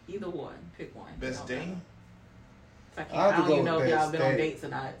 Either one. Pick one. Best It don't day? matter. I, I have I to don't go even know with if y'all best been on date. dates or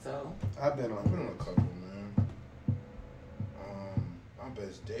not, so. I've been I've been on. on a couple, man. My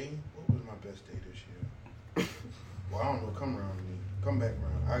best day? What was my best day this year? Well, I don't know. Come around to me. Come back around.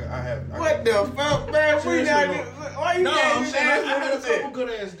 What the fuck, man? We Seriously, got though. why you No, can't I'm just saying I ask had a me couple good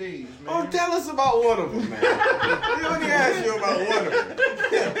ass days, man. Oh, tell us about one of them, man. We only asked you about one of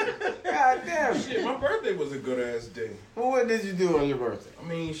them. God damn. Shit, my birthday was a good ass day. Well, what did you do on your birthday? I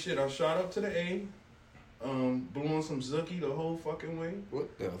mean, shit, I shot up to the A. Blew on some Zookie the whole fucking way.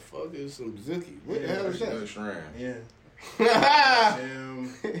 What the fuck is some Zookie? What Yeah, the hell is that? Shrine. Yeah.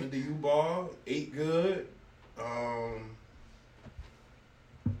 Went to U-Ball, ate good.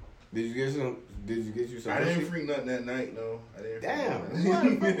 Did you get you some? I didn't pussy? freak nothing that night, no. I didn't. Damn.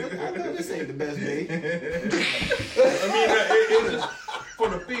 Freak nothing. I know this ain't the best day. I mean, it was just for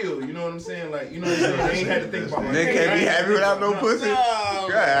the feel, you know what I'm saying? Like, you know what I'm saying? I ain't had to think about my Nigga can't be happy without no pussy. No,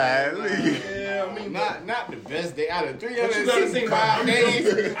 Golly. Yeah, I mean, not the best day out of But you gotta think 365 about days.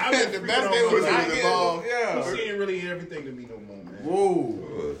 it. I was The best day was not involved. Yeah. Pussy ain't really everything to me no more, man.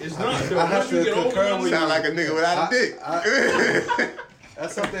 Whoa. It's not. Though. I have Once you to get concur older, with Sound like a nigga without a dick.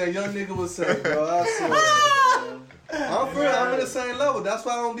 That's something a young nigga would say, bro. I swear. I'm for real. I'm in the same level. That's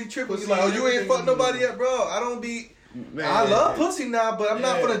why I don't be tripping. You like, oh, you ain't fucked nobody yet, bro. I don't be. Man. I love pussy now, but I'm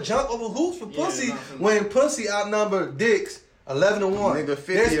not Yeah. gonna jump over hoops for Yeah, pussy not for when pussy outnumber dicks 11-1. Nigga, There's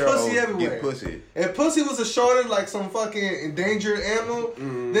 50-year-olds pussy everywhere. get pussy. If pussy was a shorter like some fucking endangered animal,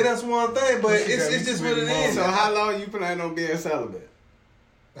 then that's one thing. But Pussy got it's just what it me is. So how long you plan on being celibate?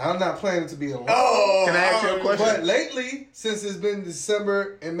 I'm not planning to be alone. Oh, Can I ask you a question? But lately, since it's been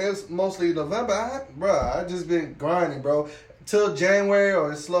December and mostly November, I just been grinding, bro. Till January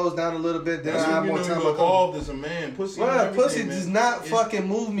or it slows down a little bit, then that's I have when you more know time you to come. evolved as a man. Pussy, and Bro, everything, pussy man. does not It's- fucking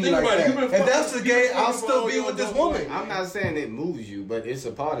move me Think like about it, that. you been If fucking- that's the you game, been I'll fucking still for be all with your this whole woman. life. I'm not saying it moves you, but it's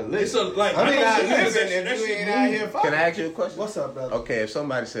a part of living. It's a like. I mean, know I some niggas listen, that if you shit ain't out here fucking. Can I ask you a question? What's up, brother? Okay, if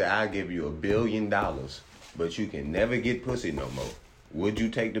somebody said, I'll give you $1 billion, but you can never get pussy no more, would you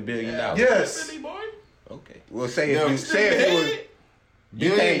take the $1 billion? Yes. Really, boy? Okay. Well, say No, if you say if it was $1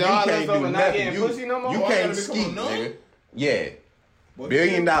 billion over do not nothing. getting pussy no more? You Oh, I can't gotta become skeet, a nun? nigga. Yeah. Boy, $1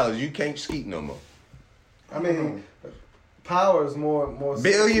 billion, you can't skeet no more. I mean, power is more. $1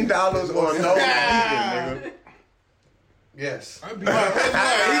 billion or no skeeting, nigga. Yes. I'd be He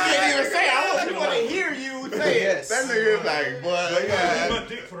can't even say. I want to hear you say it. Yes. That nigga is like, boy, my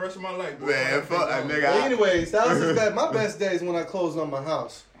dick for the rest of my life, bro. man, fuck that But nigga. anyways, that was his best. My best day is when I closed on my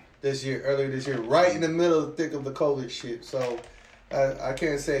house. earlier this year, right in the middle of the thick of the COVID shit. So I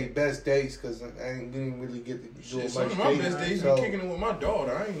can't say best dates because we didn't really get to do much. Some of my best dates been kicking it with my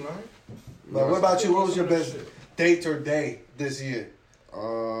daughter. I ain't lying. But what about you? What was your best date or day this year?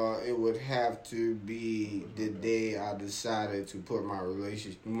 It would have to be the day I decided to put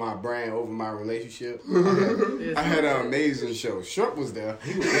my brand over my relationship. I had an amazing show. Shrimp was there.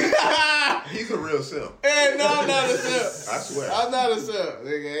 He's a real simp. Hey, no, I'm not a simp. I swear. I'm not a simp.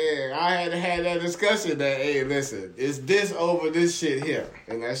 Nigga, hey, I had to have that discussion that, hey, listen, it's this over this shit here.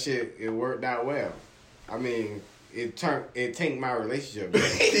 And that shit, it worked out well. I mean, it tanked my relationship.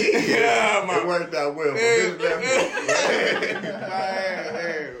 It worked out well.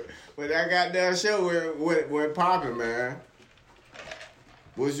 But I got that show where popping, man.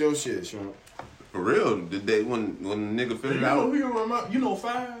 What's your shit, Sean? For real, the day when the nigga figured out. You know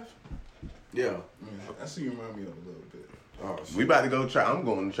Five? Yeah. I see you remind me of a little bit. Oh, shit. We about to go try. I'm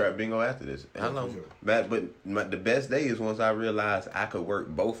going to try bingo after this. How long? Sure. But the best day is once I realized I could work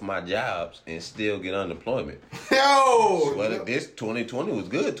both my jobs and still get unemployment. Yo! But this 2020 was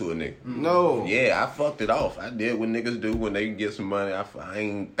good to a nigga. No. Yeah, I fucked it off. I did what niggas do when they get some money. I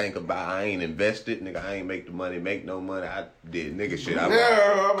ain't invested, nigga. I ain't make the money, make no money. I did nigga shit. I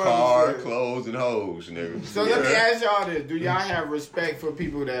bought car, clothes, and hoes, nigga. So let me ask y'all this. Do y'all have respect for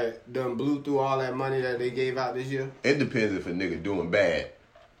people that done blew through all that money that they gave out this year? It depends if a nigga doing bad.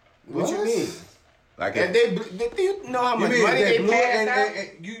 What you mean? Like and do you know how much money they blew passed out?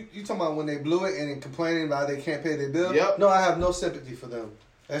 and you talking about when they blew it and then complaining about they can't pay their bill? Yep. No, I have no sympathy for them.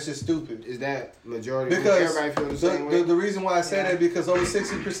 That's just stupid. Is that majority? Because everybody feel the same way? The reason why I say that because over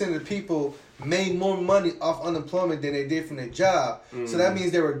 60% of the people made more money off unemployment than they did from their job. So that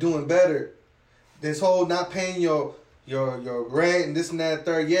means they were doing better. This whole not paying your rent and this and that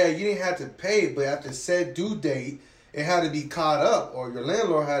third, yeah, you didn't have to pay it, but after said due date, it had to be caught up, or your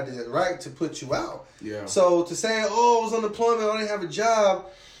landlord had the right to put you out. Yeah. So to say, oh, I was unemployment, I didn't have a job,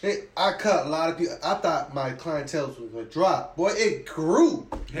 I cut a lot of people. I thought my clientele was going to drop. Boy, it grew.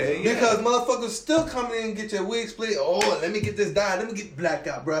 Hey, yeah. Because motherfuckers still coming in and get your wig split. Oh, let me get this dye. Let me get blacked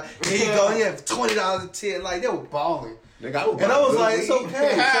out, bro. Here you go. You have $20 a tip. Like, they were balling. Nigga, I was like, it's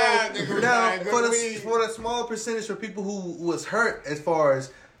okay. So now, for the weed. small percentage for people who was hurt as far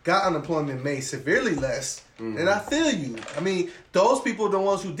as got unemployment made severely less, and I feel you. I mean, those people are the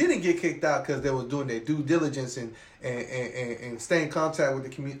ones who didn't get kicked out because they were doing their due diligence and stay in contact with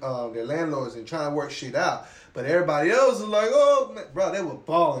their landlords and trying to work shit out. But everybody else is like, oh, man, bro, they were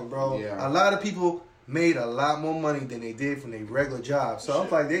balling, bro. Yeah. A lot of people made a lot more money than they did from their regular job. So I'm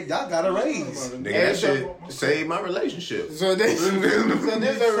like, y'all got a raise. Nigga, that shit saved my relationship. So that's So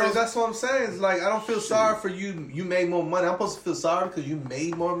that's what I'm saying. It's like, I don't feel sorry for you. You made more money. I'm supposed to feel sorry because you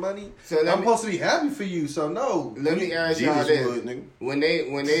made more money. So I'm supposed to be happy for you. So no. Let me ask y'all Jesus this: would,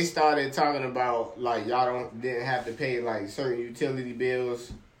 nigga. when they started talking about like y'all didn't have to pay like certain utility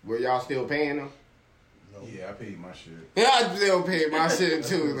bills, were y'all still paying them? Yeah, I paid my shit. Yeah, I still paid my shit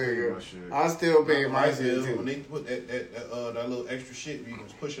too, nigga. I still paid my shit too. When they put that little extra shit where you can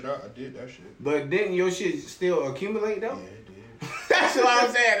push it out, I did that shit. But didn't your shit still accumulate though? Yeah, it did. That's what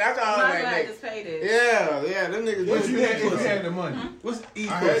I'm saying. That's all I'm I'm glad I like. just paid it. Yeah, them niggas. What you had? do You had the money. What's I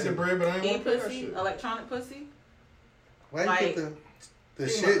had the bread, but I ain't want to pay that E-pussy, shit. electronic pussy. Why Like- you put the Yeah,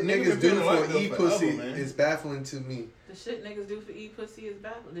 shit niggas niggas been do feeling like for that e-pussy forever, man. is baffling to me. The shit niggas do for e-pussy is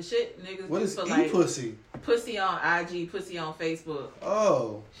bad. The shit niggas What do is for like e-pussy? pussy on IG, pussy on Facebook.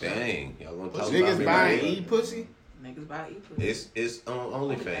 Oh. Dang, y'all gonna talk Niggas about me buying like that? e-pussy? Niggas buy e-pussy. It's on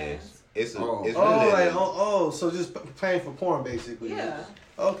OnlyFans. It's Oh. it's Oh, really like, so just paying for porn basically. Yeah.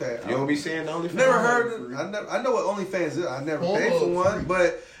 Okay. you don't be seeing the OnlyFans. Never heard of I know what OnlyFans is. I never paid for one,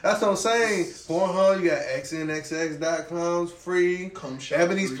 but that's what I'm saying. Pornhub, you got xnxx.com's free.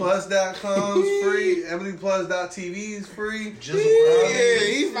 EbonyPlus.com's free. EbonyPlus.tv's free. Yeah,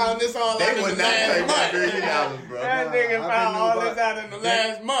 he found this all out They in the would not take last my month. $30, bro. That Nah, nigga I've found been all about- this out in the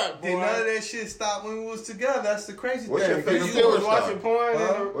last month, Did none of boy. that shit stop when we was together? That's the crazy What's thing. your favorite You still was porn star? watching porn?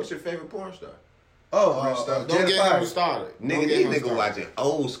 Huh? nigga? What's your favorite porn star? Don't get him started. Nigga, Don't get these him niggas started. watching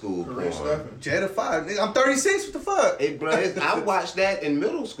old school Corinne porn. Stephen. Jada 5. Nigga, I'm 36. What the fuck? Hey, bro, I watched that in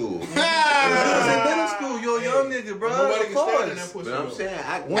middle school. You was in middle school. You're a young nigga, bro. Nobody Of can stand in that course. pussy. But I'm though.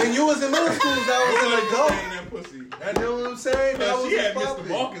 saying, When you was in middle school, that was an adult. Stand in that pussy. That You know what I'm saying? That was she had just Mr. popping.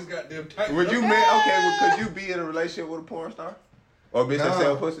 Marcus goddamn tight. would you man? Okay, well, could you be in a relationship with a porn star or a bitch that Nah.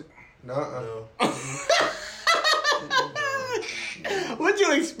 sell pussy? Nuh-uh. No. What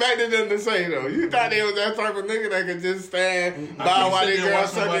you expected them to say though? You thought they was that type of nigga that could just stand by while they girl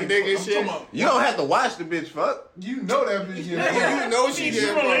sucking dick and shit? You don't have to watch the bitch fuck. You know that bitch. You know she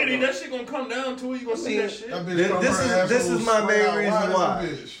get fucked. Lady, that shit gonna come down to it. You gonna see that shit. This is my main reason why.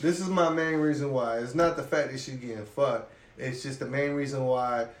 This is my main reason why. It's not the fact that she's getting fucked. It's just the main reason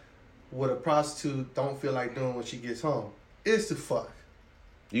why what a prostitute don't feel like doing when she gets home is to fuck.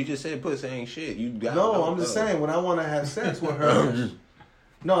 You just said pussy ain't shit. You got no, I'm just saying when I want to have sex with her.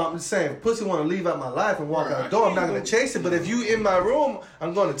 No, I'm just saying pussy want to leave out my life and walk out the door. I'm not gonna chase it, but if you in my room,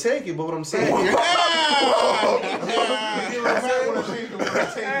 I'm gonna take it. But what I'm saying here,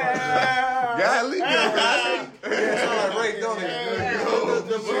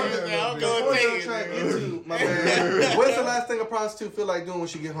 when's the last thing a prostitute feel like doing when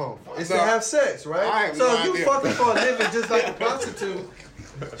she get home? It's to have sex, right? So if you fucking for a living just like a prostitute,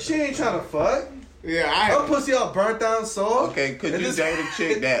 she ain't trying to fuck. Yeah, her pussy all burnt down sore. Okay, could you date a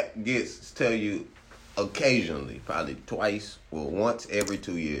chick that gets tell you occasionally, probably twice, well, once every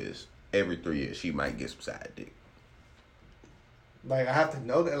 2 years, every 3 years, she might get some side dick? Like I have to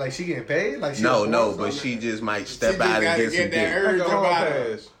know that, like she getting paid, like she no, but she just might step out and get some dick.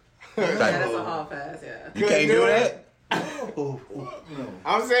 Yeah, that's a hall pass. Yeah, you can't do that.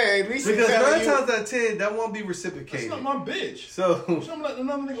 I'm saying at least because 9 times out of 10 that won't be reciprocated. That's not my bitch. So I'm letting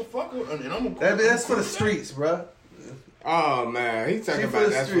another nigga fuck her, and I'm that's for the streets, bro. Oh man, he's talking about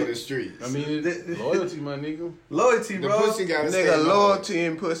that's for the streets. I mean, loyalty, my nigga. Loyalty, bro. The pussy got nigga, loyalty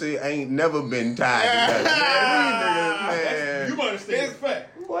and pussy ain't never been tied together. Man. You might have stated fact.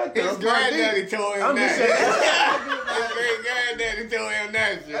 What his granddaddy told him that. His great granddaddy told him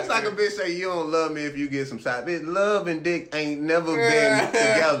that shit. That's like a bitch say you don't love me if you get some side. Bitch, love and dick ain't never been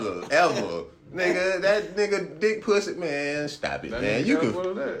together ever. Nigga, that nigga dick pussy, man, stop it, man. You could,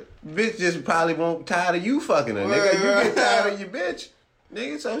 bitch just probably won't tired of you fucking her, nigga. You get tired of your bitch,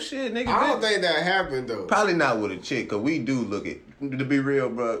 nigga. So shit, nigga. I don't think that happened though. Probably not with a chick, cause we do look at, to be real,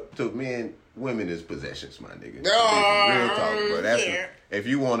 bro. To men, women is possessions, my nigga. Real talk, bro. That's if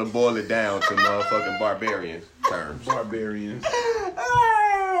you want to boil it down to motherfucking barbarian terms. Barbarians.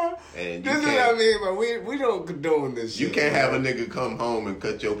 And this is what I mean, but we don't condone this shit. You can't have a nigga come home and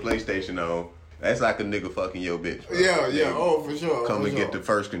cut your PlayStation on. That's like a nigga fucking your bitch, bro. Yeah. Oh, for sure. Come and get the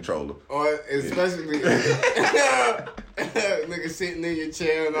first controller. Or especially nigga sitting in your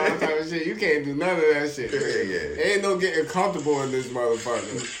chair and all that type of shit. You can't do none of that shit. Yeah. Ain't no getting comfortable in this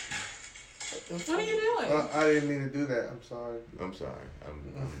motherfucker. What are you doing? I didn't mean to do that. I'm sorry. I'm sorry.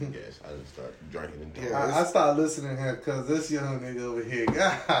 Yes, I just started drinking and talking. I started listening here because this young nigga over here,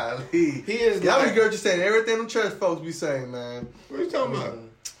 golly. He is y'all regurgitating everything them church folks be saying, man. What are you talking about?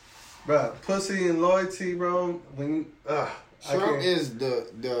 Bro, pussy and loyalty, bro. When Trump is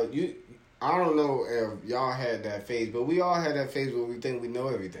the you. I don't know if y'all had that phase, but we all had that phase where we think we know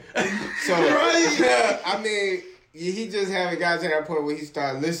everything. So I mean, he just haven't got to that point where he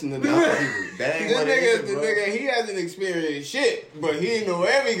started listeing to other people. The nigga, he hasn't experienced shit, but he know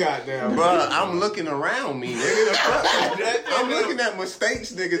every goddamn. Bro, I'm looking around me, nigga. I'm looking at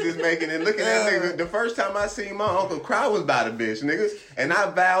mistakes niggas is making and looking at niggas. The first time I seen my uncle cry was about a bitch, niggas, and I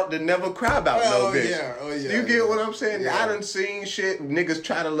vowed to never cry about no bitch. You get what I'm saying? I done seen shit. Niggas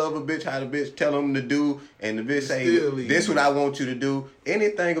try to love a bitch, how the bitch tell them to do, and the bitch say, "This what I want you to do."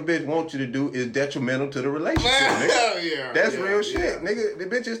 Anything a bitch wants you to do is detrimental to the relationship. That's real shit, nigga. The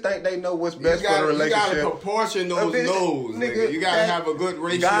bitches think they know what's best for the relationship. You gotta proportion those no's, nigga. You gotta have a good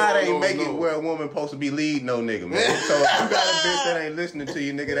ratio. God ain't make it where a woman supposed to be lead no nigga, man. So if you got a bitch that ain't listening to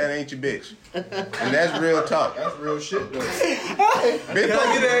you, nigga, that ain't your bitch. And that's real talk. That's real shit, though.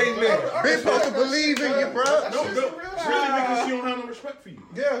 Bitch supposed to believe in you, bro. No, really, because she don't have no respect for you.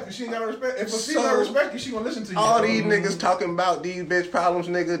 Yeah, because she ain't got no respect. If a female respect you, she gonna listen to you. All these niggas talking about these bitch problems,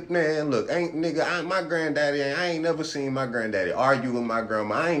 nigga. Man, look, my granddaddy, I ain't never seen my granddaddy argue with my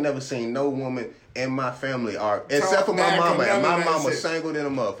grandma. I ain't never seen no woman in my family argue, except for my mama. And my mama single than a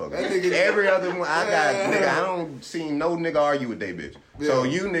motherfucker. Every other one I got, nigga, I don't see no nigga argue with they bitch. Yeah. So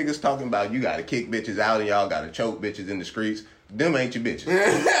you niggas talking about you gotta kick bitches out and y'all gotta choke bitches in the streets. Them ain't your bitches. I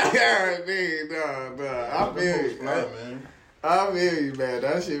feel you, man. I feel you, man.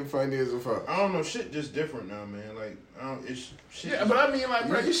 That shit funny as a fuck. I don't know, shit just different now, man. Like, it's shit. Yeah, but I mean, like,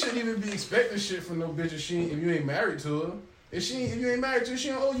 bro, you shouldn't even be expecting shit from no bitch if you ain't married to her. If you ain't married to her, she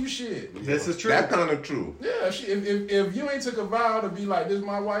don't owe you shit. This is true. That kind of true. Yeah, if you ain't took a vow to be like, this is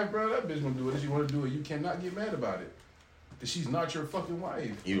my wife, bro, that bitch gonna do it. If you want to do it, you cannot get mad about it. Because she's not your fucking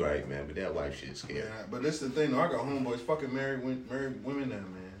wife. You right, man, but that wife shit's scary. Yeah, but that's the thing, though. I got homeboys fucking married women now,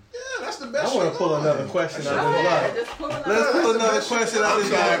 man. Yeah, that's the best. I want to pull another question out of the lot. Just pull another. Let's pull another question out I'm of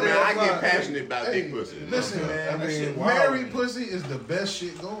the sorry, man. I lot. get passionate about dick pussy. Listen, man. I mean, married pussy is the best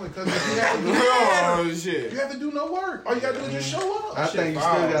shit going because you have to do Oh shit. You have to do no work. All you gotta do is just show up. I think you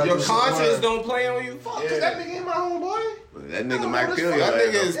still got Your conscience don't play on you. Fuck, cause that nigga ain't my homeboy. That nigga might kill you. That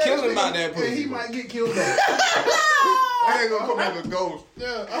nigga is killing my about that pussy. And he might get killed. I ain't gonna come back a ghost.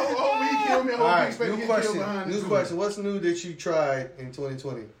 Yeah, I hope he killed me. I hope All he right, expect to new get killed behind question. this New question. What's new that you tried in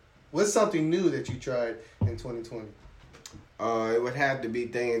 2020? What's something new that you tried in 2020? It would have to be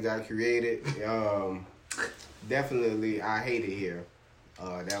things I created. Definitely, I Hate It Here.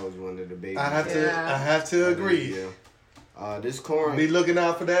 That was one of the big. I have to agree. This quarantine. Be looking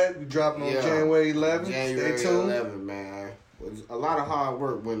out for that. We dropping on January 11th. January Stay tuned. 11th, man. A lot of hard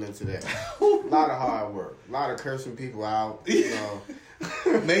work went into that. A lot of hard work. A lot of cursing people out. You know.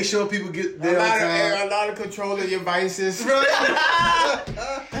 Make sure people get there on time. A lot of controlling your vices. Right.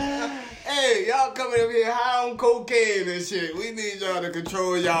 Hey, y'all coming up here high on cocaine and shit. We need y'all to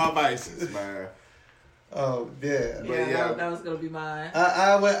control y'all vices, man. Oh yeah. Yeah, that was gonna be mine.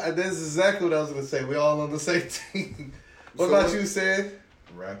 This is exactly what I was gonna say. We all on the same team. What about you, Sid?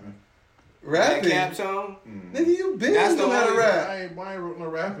 Rapping. That cap song? Nigga, you been That's know the how to only- rap. I ain't wrote no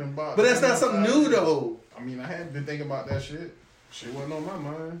rapping, but But that's not something new though. I mean, I hadn't been thinking about that shit. Shit wasn't on my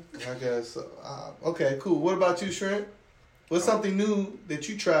mind. I guess. Okay, cool. What about you, Shrimp? What's something new that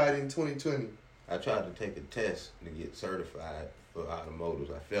you tried in 2020? I tried to take a test to get certified for automotives.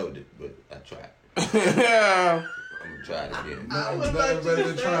 I failed it, but I tried. Yeah. I'm gonna try it again. Nothing better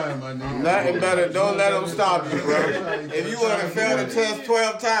than trying, my nigga. Nothing better. Don't let them stop you, bro. If you want to fail the test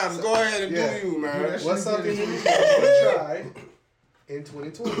 12 times, go ahead and do you, man. What's something new you tried in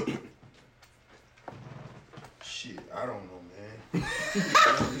 2020? Shit, I don't know, man.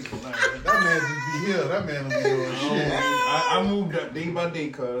 That man just be here. That man will be doing shit. I moved up day by day,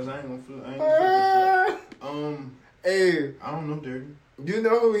 cuz I ain't gonna feel. Hey, I don't know, Dirty. you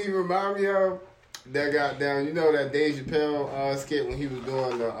know who he remind me of? That got down, you know that Dave Chappelle skit when he was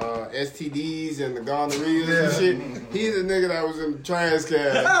doing the STDs and the gonorrheas and shit? He's a nigga that was in the trash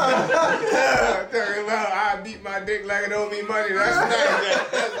can. Talking about I beat my dick like it don't mean money. That's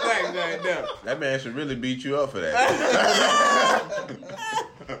nice right there. That man should really beat you up for that.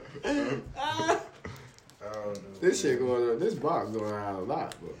 This shit going on, this box going on a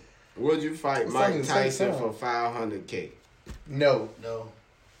lot, bro. Would you fight It's Mike like the same Tyson song. for $500K? No.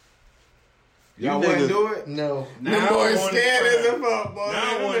 Y'all wouldn't do it? No. The boy scared as a fuck,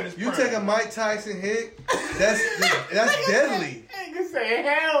 boy. You take a Mike Tyson hit, that's deadly. Nigga say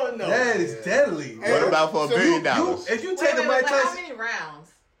hell no. That is deadly. What about for $1 billion? If you take a Mike How Tyson, many rounds?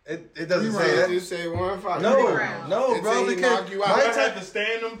 it doesn't say that. You say 1 5. No, rounds. no, It bro. say he Because knock you out. Mike I Tyson, had to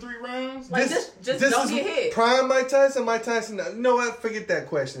stand them 3 rounds. Like just don't get hit. Prime Mike Tyson. Mike Tyson. You know what? Forget that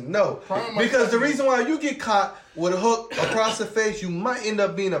question. No, Prime Mike because the Tyson. reason why you get caught with a hook across the face, you might end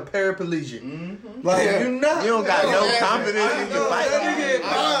up being a paraplegic. Like Yeah. you're not. You don't got no Yeah. confidence in your That fight. nigga,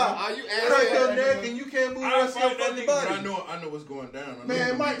 Are you crack your answering? neck and you can't move the I rest of your fight that fucking nigga, but body. I know what's going down.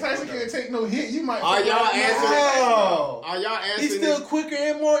 Man, Mike Tyson can't take no hit. You might. Are y'all answering? No. Are y'all answering? He's still quicker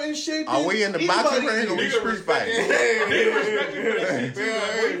and more in shape. Are than we in the anybody boxing ring or we is. street fighting? Nigga respect you for that shit too.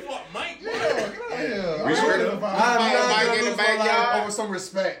 Like, boy, you fuck Mike. Yeah. We straight I'm Mike not in gonna the lose my backyard. life over some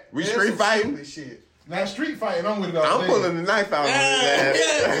respect. We There's street some fighting? stupid shit. Now street fighting, I'm with it all I'm day. pulling the knife out on his ass.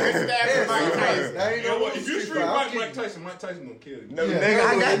 Stabbing Mike Tyson. That ain't You know no what? If you street street fight. fight Mike Tyson gonna kill you. No, Yeah.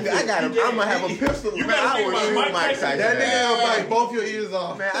 nigga, I got him. I'm gonna have a pistol. You Man, gotta I think would about shoot Mike Mike Tyson. Tyson. That nigga ass. gonna bite both your ears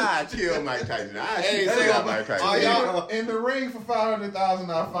off. Man, I kill Mike Tyson. I Hey, shoot so Mike are Tyson. y'all- In the ring for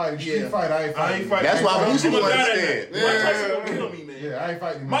 500,000, I fight. Street Yeah. fight, I ain't I fighting. ain't fighting. That's why Mike Boosie Tyson. wasn't Mike scared. Tyson gonna kill me, man. Yeah, I ain't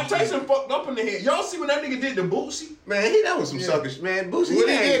fighting. Mike Tyson fucked up in the head. Y'all see when that nigga did the Boosie? Man, that was some sucker shit. Man, Boosie. What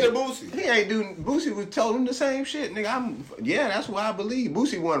he ain't- did to Boosie? He ain't doing. Boosie was told him the same shit, nigga. That's what I believe.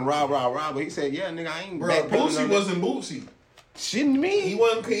 Boosie wasn't rah. But he said, yeah, nigga, I ain't. Bro, backpedaling Boosie on wasn't Boosie. that. Shouldn't me. He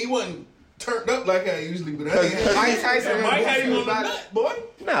wasn't turned up like I usually do. Mike Tyson and Mike had him Boosie on the was nut, boy.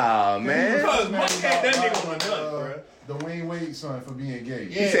 Nah, man. Because Mike had that nigga on the nut, bro. Dwayne Wade's son for being gay.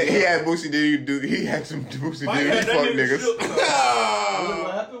 He said he had Boosie. He had some Boosie. Mike Did had he that fuck nigga niggas? shook.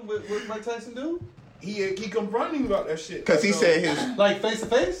 What happened? What Mike Tyson do? He confronted him about that shit. Because he said his. Like face to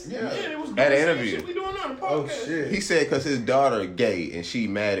face? Yeah, it was At an Boosie interview. shit we doing on the podcast. Oh shit. He said because his daughter gay and she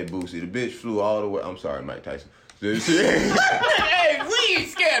mad at Boosie. The bitch flew all the way. I'm sorry, Mike Tyson. Hey, we ain't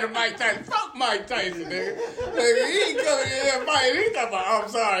scared of Mike Tyson. Fuck Mike Tyson, nigga. Nigga, he ain't coming in here fighting. He talking about, I'm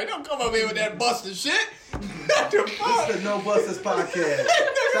sorry. Don't come up here with that busted shit. What the fuck? This is the No Busters podcast.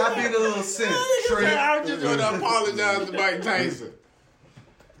 Stop being a little simp. I just want to apologize to Mike Tyson.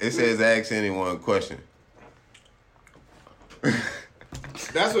 It says ask anyone a question.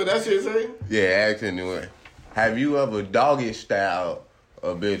 That's what that shit say? Yeah, ask anyway. Have you ever doggy styled a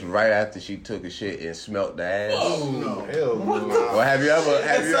bitch right after she took a shit and smelt the ass? Oh no, hell no. Or have you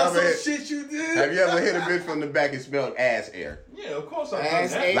ever shit you did? have you ever hit a bitch from the back and smelled ass air? Yeah, of course I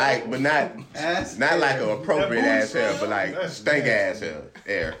Ass done air. that. Like, but not like an appropriate ass hair, but like That's stank nasty. ass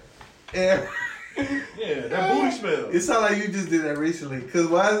hair. Yeah. Yeah, that booty smell. It sounds like you just did that recently. Cause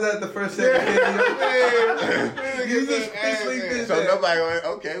why is that the first thing that came to your You just recently did So that. nobody went,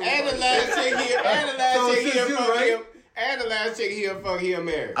 okay. And the last chick he, and the last So chick it's he'll you, fuck right? him. And the last chick he'll fuck, he'll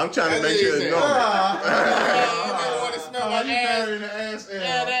marry. I'm trying to That's make what sure he it's said. normal. You don't want to smell Oh, my you ass. marrying the ass air.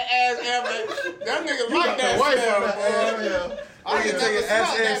 Yeah, that ass air. That nigga You like got that the wife smell, on that ass boy. air. I can take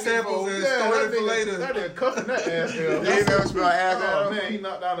ass air samples and store it for later. That nigga cuffing that ass air. You ain't never smell ass Oh hair? man, he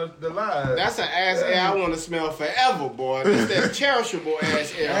knocked down the line. That's an ass air I want to smell forever, boy. That's that cherishable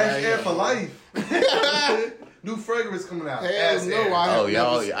ass air. Ass right air here. for life. New fragrance coming out. Hell Ass no, air. I Oh, have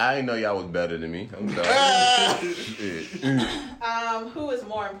y'all, never- I didn't know y'all was better than me. I'm sorry. Shit. Who is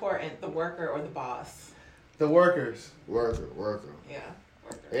more important, the worker or the boss? The workers. Worker. Yeah,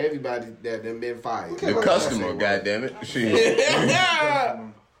 worker. Everybody that done been fired. The customer, goddammit. Shit.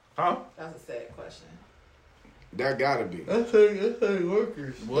 Huh? That's a sad question. That gotta be. I say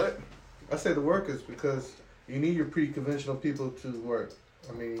workers. What? I say the workers because you need your pre-conventional people to work.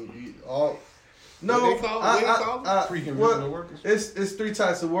 I mean, you all. No, What they call them? Pre-conventional workers? It's three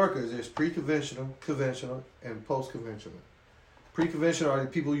types of workers. There's pre-conventional, conventional, and post-conventional. Pre-conventional are the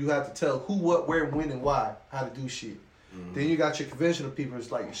people you have to tell who, what, where, when, and why, how to do shit. Then you got your conventional people.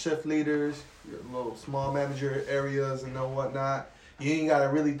 It's like your shift leaders, your little small manager areas and whatnot. You ain't gotta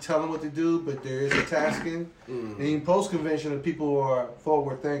really tell them what to do, but there is a tasking. Then post-conventional people who are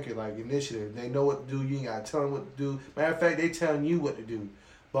forward thinking, like initiative. They know what to do. You ain't gotta tell them what to do. Matter of fact, they telling you what to do.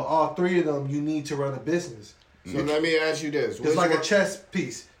 But all three of them, you need to run a business. So let me ask you this. It's like a chess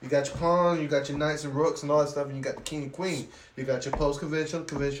piece. You got your pawn, you got your knights and rooks and all that stuff, and you got the king and queen. You got your post-conventional,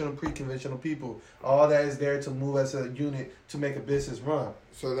 conventional, pre-conventional people. All that is there to move as a unit to make a business run.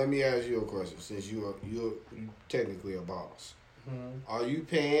 So let me ask you a question. Since you're technically a boss, are you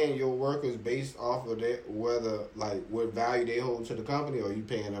paying your workers based off of that, whether like what value they hold to the company, or are you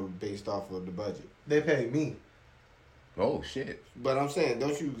paying them based off of the budget? They pay me. Oh, shit. But I'm saying,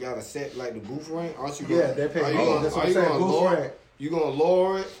 don't you gotta set like the booth rent? Aren't you? Yeah, they pay Are you me. gonna, That's what are I'm you saying. gonna Booth lower? rent. You gonna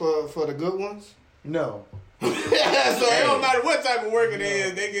lower it for the good ones? No. So it don't matter what type of worker they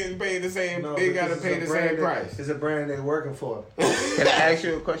is, they getting paid the same. No, they gotta because pay it's the a same brand price. It's a brand they're working for. Can I ask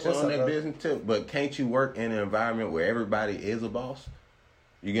you a question What's on up, that bro? business too? But can't you work in an environment where everybody is a boss?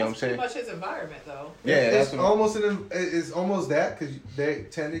 You get what I'm That's saying? pretty much his environment, though. Yeah, it's that's what it's almost that because they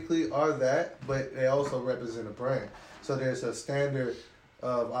technically are that, but they also represent a brand. So there's a standard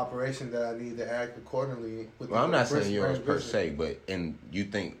of operation that I need to act accordingly. With Well, I'm not brand saying yours per business. se, but you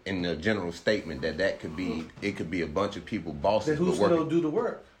think in the general statement that could be it could be a bunch of people bosses Then who's but gonna working. do the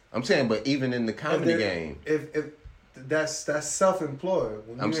work? I'm saying, but even in the comedy If they're- game, If that's self-employed.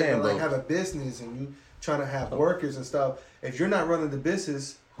 When I'm you saying, like but- have a business and you trying to have workers and stuff. If you're not running the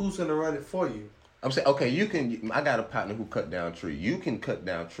business, who's gonna run it for you? I'm saying, okay, you can. I got a partner who cut down trees. You can cut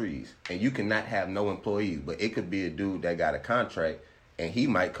down trees, and you can not have no employees. But it could be a dude that got a contract, and he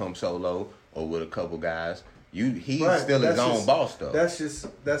might come solo or with a couple guys. He's Right, still his that's own just- boss though. That's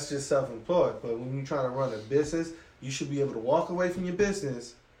just self-employed. But when you're trying to run a business, you should be able to walk away from your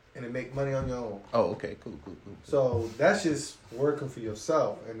business and then make money on your own. Oh, okay, cool. So that's just working for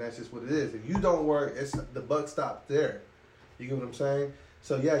yourself, and that's just what it is. If you don't work, it's the buck stops there. You get what I'm saying?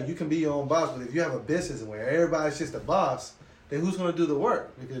 So yeah, you can be your own boss, but if you have a business where everybody's just a boss, then who's gonna do the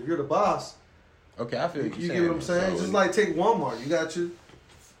work? Because if you're the boss, Okay, I feel you what get you're saying. what I'm saying? So- Just like take Walmart, you got your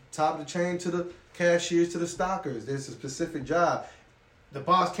top of the chain to the cashiers to the stockers. There's a specific job. The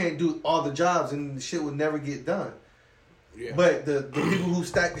boss can't do all the jobs, and the shit would never get done. Yeah. But the people who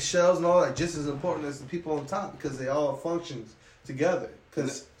stack the shelves and all that just as important as the people on top because they all functions together.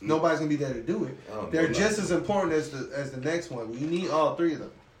 Because nobody's gonna be there to do it. They're just as important as the next one. You need all three of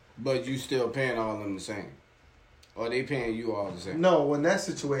them. But you still paying all of them the same, or they paying you all the same? No, in that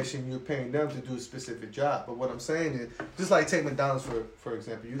situation, you're paying them to do a specific job. But what I'm saying is, just like take McDonald's for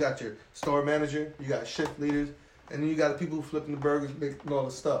example, you got your store manager, you got shift leaders, and then you got the people who flipping the burgers, making all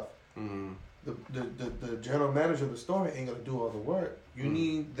the stuff. Mm-hmm. The general manager of the store ain't gonna do all the work. You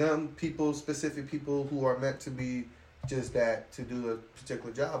need them people, specific people who are meant to be just that to do a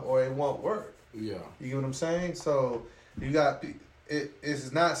particular job, or it won't work. Yeah. You get what I'm saying? So you got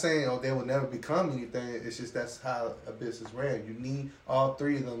it's not saying they will never become anything. It's just that's how a business ran. You need all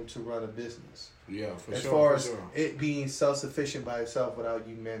three of them to run a business. Yeah, for as sure. far for as sure. it being self-sufficient by itself without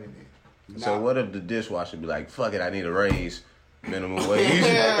you managing it. So what if the dishwasher be like, fuck it, I need a raise. minimum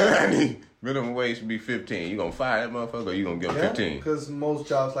wage. Minimum wage should be 15. You gonna fire that motherfucker, or you gonna give him 15? Because most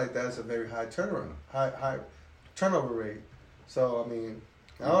jobs like that is a very high turnover rate. So I mean,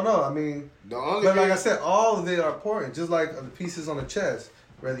 I don't know. I mean, but like I said, all of it are important. Just like the pieces on the chess,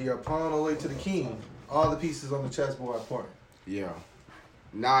 whether you're a pawn all the way to the king, all the pieces on the chessboard are important. Yeah.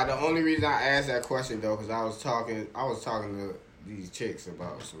 Nah, the only reason I asked that question though, because I was talking to these chicks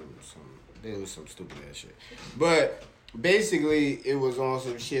about there was some stupid ass shit, but basically it was on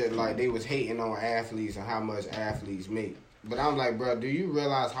some shit like they was hating on athletes and how much athletes make. But I'm like, bro, do you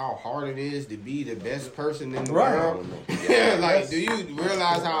realize how hard it is to be the best person in the world? Yeah, like, do you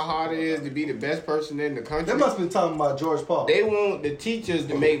realize how hard it is to be the best person in the country? They must have been talking about George Paul. They want the teachers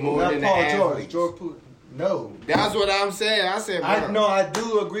to make more than Paul the athletes. George Paul. No. That's what I'm saying. I said, bro. I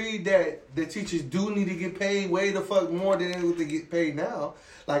do agree that the teachers do need to get paid way the fuck more than what they get paid now.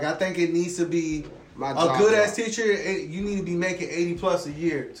 Like, I think it needs to be a good ass teacher. You need to be making 80 plus a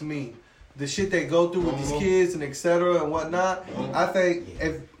year to me. The shit they go through with these kids and etc. and whatnot. I think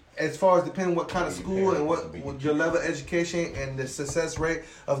as far as depending what kind of school and what your level of education and the success rate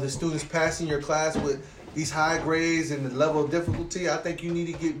of the students passing your class with these high grades and the level of difficulty, I think you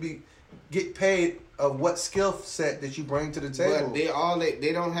need to get paid of what skill set that you bring to the table. But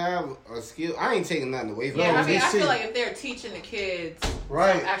they don't have a skill. I ain't taking nothing away from them. Yeah, I feel like if they're teaching the kids some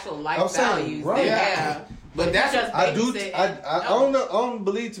actual life values, right. Yeah. But that's just I don't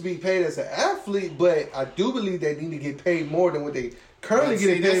believe to be paid as an athlete, but I do believe they need to get paid more than what they currently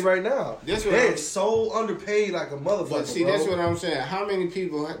getting paid right now. They're so underpaid like a motherfucker. But see, that's what I'm saying. How many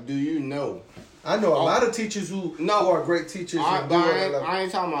people do you know? I know a lot of teachers who are great teachers. I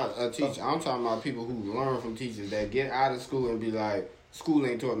ain't talking about a teacher. I'm talking about people who learn from teachers that get out of school and be like, school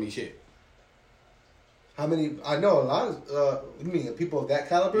ain't taught me shit. How many? I know a lot of. You mean people of that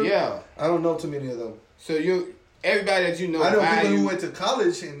caliber? Yeah. I don't know too many of them. So everybody that you know. I know people who went to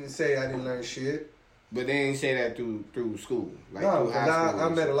college and say I didn't learn shit. But they ain't say that through school. Like no, through high school. I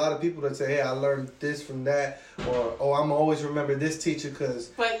met a lot of people that say, hey, I learned this from that. Or, I'm always remember this teacher because...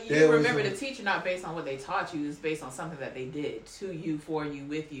 But you remember the teacher not based on what they taught you. It's based on something that they did to you, for you,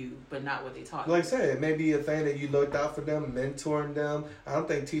 with you, but not what they taught you. Like I said, it may be a thing that you looked out for them, mentoring them. I don't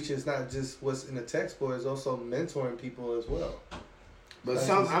think teaching is not just what's in the textbook. It's also mentoring people as well. But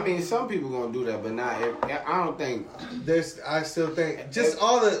some people gonna do that, but not every, I don't think. I still think just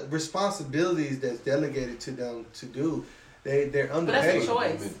all the responsibilities that's delegated to them to do, they're underpaid. But that's a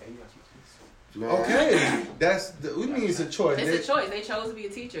choice. Okay, we mean it's a choice. It's a choice. They chose to be a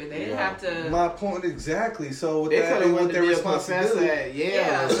teacher. They didn't have to. My point exactly. So with they that, with their responsibility,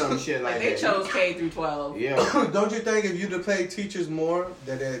 or some shit like they chose K through 12. Yeah. Don't you think if you'd have paid teachers more,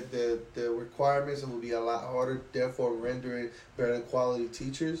 that the requirements would be a lot harder, therefore rendering better quality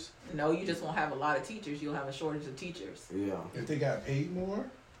teachers? No, you just won't have a lot of teachers. You'll have a shortage of teachers. Yeah. If they got paid more.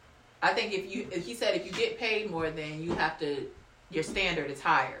 I think if you get paid more, then you have to. Your standard is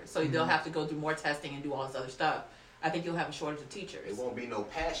higher, so they'll have to go through more testing and do all this other stuff. I think you'll have a shortage of teachers. There won't be no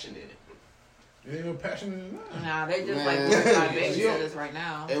passion in it. There ain't no passion in it. Nah, they just like babysitters right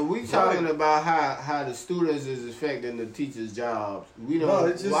now. And we talking about how the students is affecting the teachers' jobs. We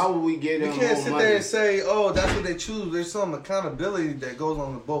don't. Why would we get them more money? You can't sit there and say, "Oh, that's what they choose." There's some accountability that goes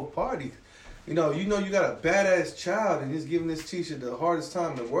on with both parties. You got a badass child, and he's giving this teacher the hardest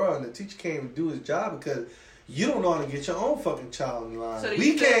time in the world, and the teacher can't even do his job because you don't know how to get your own fucking child in line. So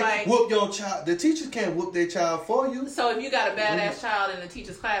we can't whoop your child. The teachers can't whoop their child for you. So if you got a badass child in the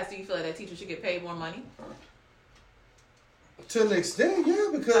teacher's class, do you feel like that teacher should get paid more money? To an extent, yeah,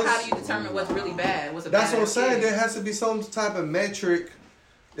 because... So how do you determine what's really bad? That's what I'm saying. There has to be some type of metric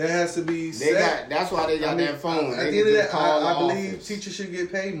that has to be set. That's why they got that phone. At the end of that, I believe teachers should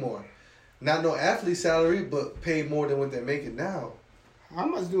get paid more. Not no athlete salary, but paid more than what they're making now. How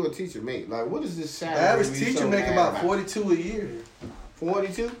much do a teacher make? Like, what is this salary? The average teacher make about 42 a year.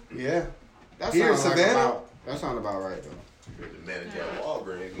 42? Yeah. That here in Savannah. That sounds about right though. The manager at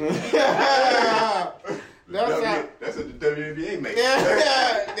Walgreens. That's what the WNBA makes.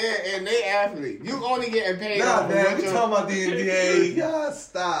 And they athlete. You only getting paid. Nah, man, we talking about the NBA. Y'all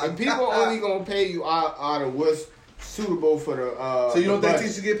stop. And people only gonna pay you out of what's suitable for the. So you don't think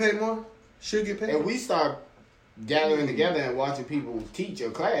teachers get paid more? Should get paid. And we start gathering together and watching people teach a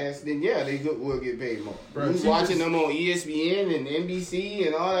class, then they will get paid more. Bro, we watching them on ESPN and NBC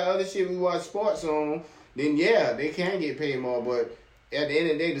and all that other shit we watch sports on, then they can get paid more. But at the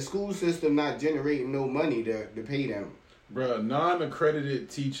end of the day, the school system not generating no money to pay them. Bro, non-accredited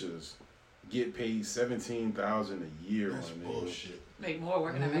teachers get paid $17,000 a year. That's bullshit. Make more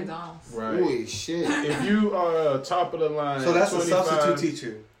working at McDonald's. Right. Holy shit. If you are top of the line, so that's a substitute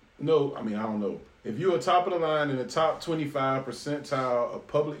teacher. No, I mean I don't know. If you're top of the line in the top 25 percentile of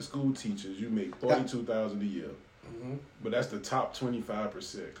public school teachers, you make $42,000 a year. Mm-hmm. But that's the top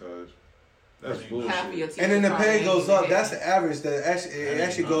 25%, cause that's bullshit. Half of your teachers And then the pay probably goes ain't up. even That's the average. It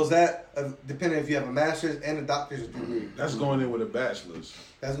actually goes depending if you have a master's and a doctor's degree. That's going in with a bachelor's.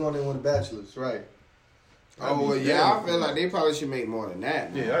 That's going in with a bachelor's, right? Oh well, yeah, I feel like they probably should make more than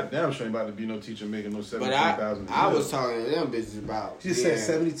that. Man. Yeah, I damn sure ain't about to be no teacher making no But $17,000. I was talking to them bitches about. You said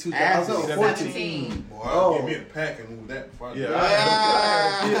 72,000. athletes. 17. Boy, Oh. give me a pack and move that before I Yeah, go. I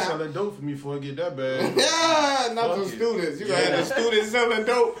had a kid selling dope for me before I get that bad. Yeah, not the Fuck it. students. You gonna have the students selling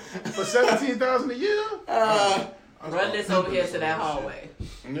dope. For $17,000 a year? Run this over here to that hallway.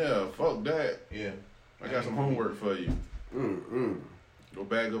 Yeah, fuck that. Yeah. I got some homework for you. Mm-mm. Go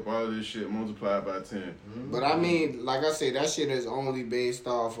bag up all of this shit, multiply it by 10. But I mean, like I said, that shit is only based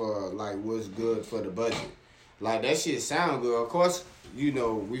off of like what's good for the budget. Like that shit sound good. Of course, you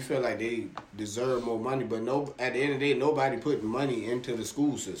know, we feel like they deserve more money, but no, at the end of the day, nobody putting money into the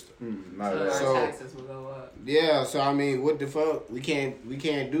school system. Not So at all. our So- taxes will go up. Yeah, so I mean, what the fuck? We can't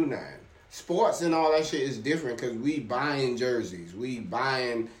do nothing. Sports and all that shit is different because we buying jerseys, we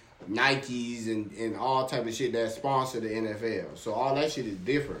buying Nikes and all type of shit that sponsor the NFL. So all that shit is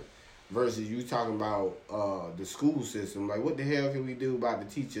different versus you talking about the school system. Like, what the hell can we do about the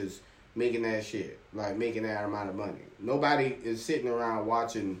teachers making that shit? Like, making that amount of money. Nobody is sitting around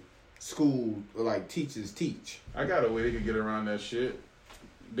watching school, like, teachers teach. I got a way they could get around that shit.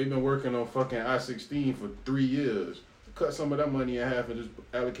 They've been working on fucking I-16 for 3 years. Cut some of that money in half and just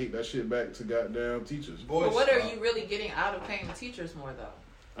allocate that shit back to goddamn teachers. Boys, But what are you really getting out of paying the teachers more, though?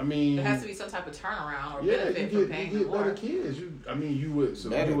 I mean, There has to be some type of turnaround or yeah, benefit you from paying get them better more. kids. You would. So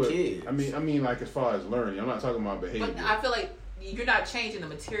Better you would, kids. I mean, like as far as learning, I'm not talking about behavior. But I feel like you're not changing the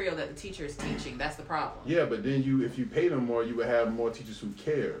material that the teacher is teaching. That's the problem. Yeah, but then if you pay them more, you would have more teachers who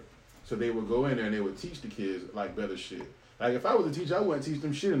care. So they would go in there and they would teach the kids like better shit. Like if I was a teacher, I wouldn't teach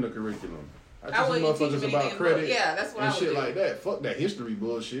them shit in the curriculum. I teach them wouldn't teach motherfuckers them about anything credit yeah, that's what and I would shit do. like that. Fuck that history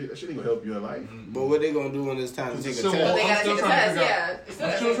bullshit. That shit ain't gonna help you in life. But what they gonna do when it's time to take a Civil But test? they I'm gotta still take a trying to test, figure out- yeah. It's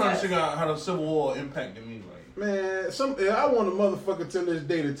I'm still gotta trying to take a figure out how the Civil War impacted me. Like, Man, I want a motherfucker till this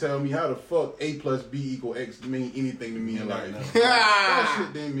day to tell me how the fuck A plus B equal X mean anything to me in life. Right. That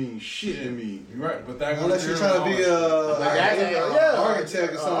shit didn't mean shit to me. you're right, but that Unless you're trying to be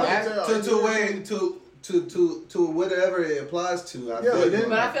architect or something, to a way to whatever it applies to. I Yeah, feel then-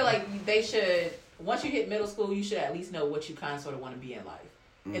 But I feel like they should, once you hit middle school, you should at least know what you kind of sort of want to be in life.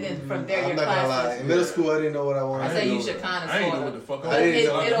 And then from there, I'm your not gonna lie. classes. In middle school, I didn't know what I wanted. I to say do. you should kind of I ain't sort know of. what the fuck But I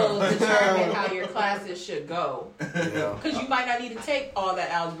didn't it'll know. determine how your classes should go. Yeah. Because you might not need to take all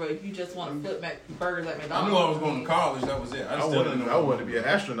that algebra if you just want to flip burgers at I McDonald's. knew I was going to college. That was it. I still didn't know. I wanted to be an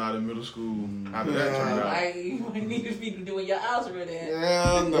astronaut in middle school. How did that turn out? You might need to be doing your algebra then.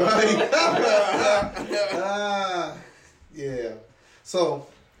 Hell no. Yeah. So,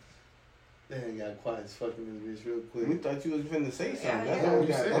 dang, got quiet as fucking this bitch real We quick. thought you was finna say something. Yeah, That's yeah. all we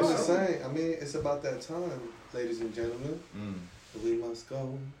You got. said I'm so. just saying. I mean, it's about that time, ladies and gentlemen. We must go.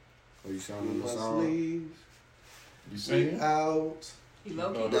 Oh, you We sounding the must song? leave. You singing? Out. He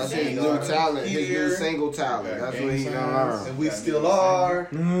low key No, That's sing. his new talent. His Here. new single talent. That's what he done learned. And we still are.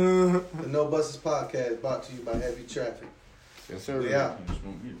 The No Buses Podcast brought to you by Heavy Traffic. Yes, sir. We out. You just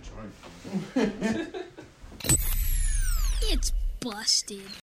want me to try. It's busted.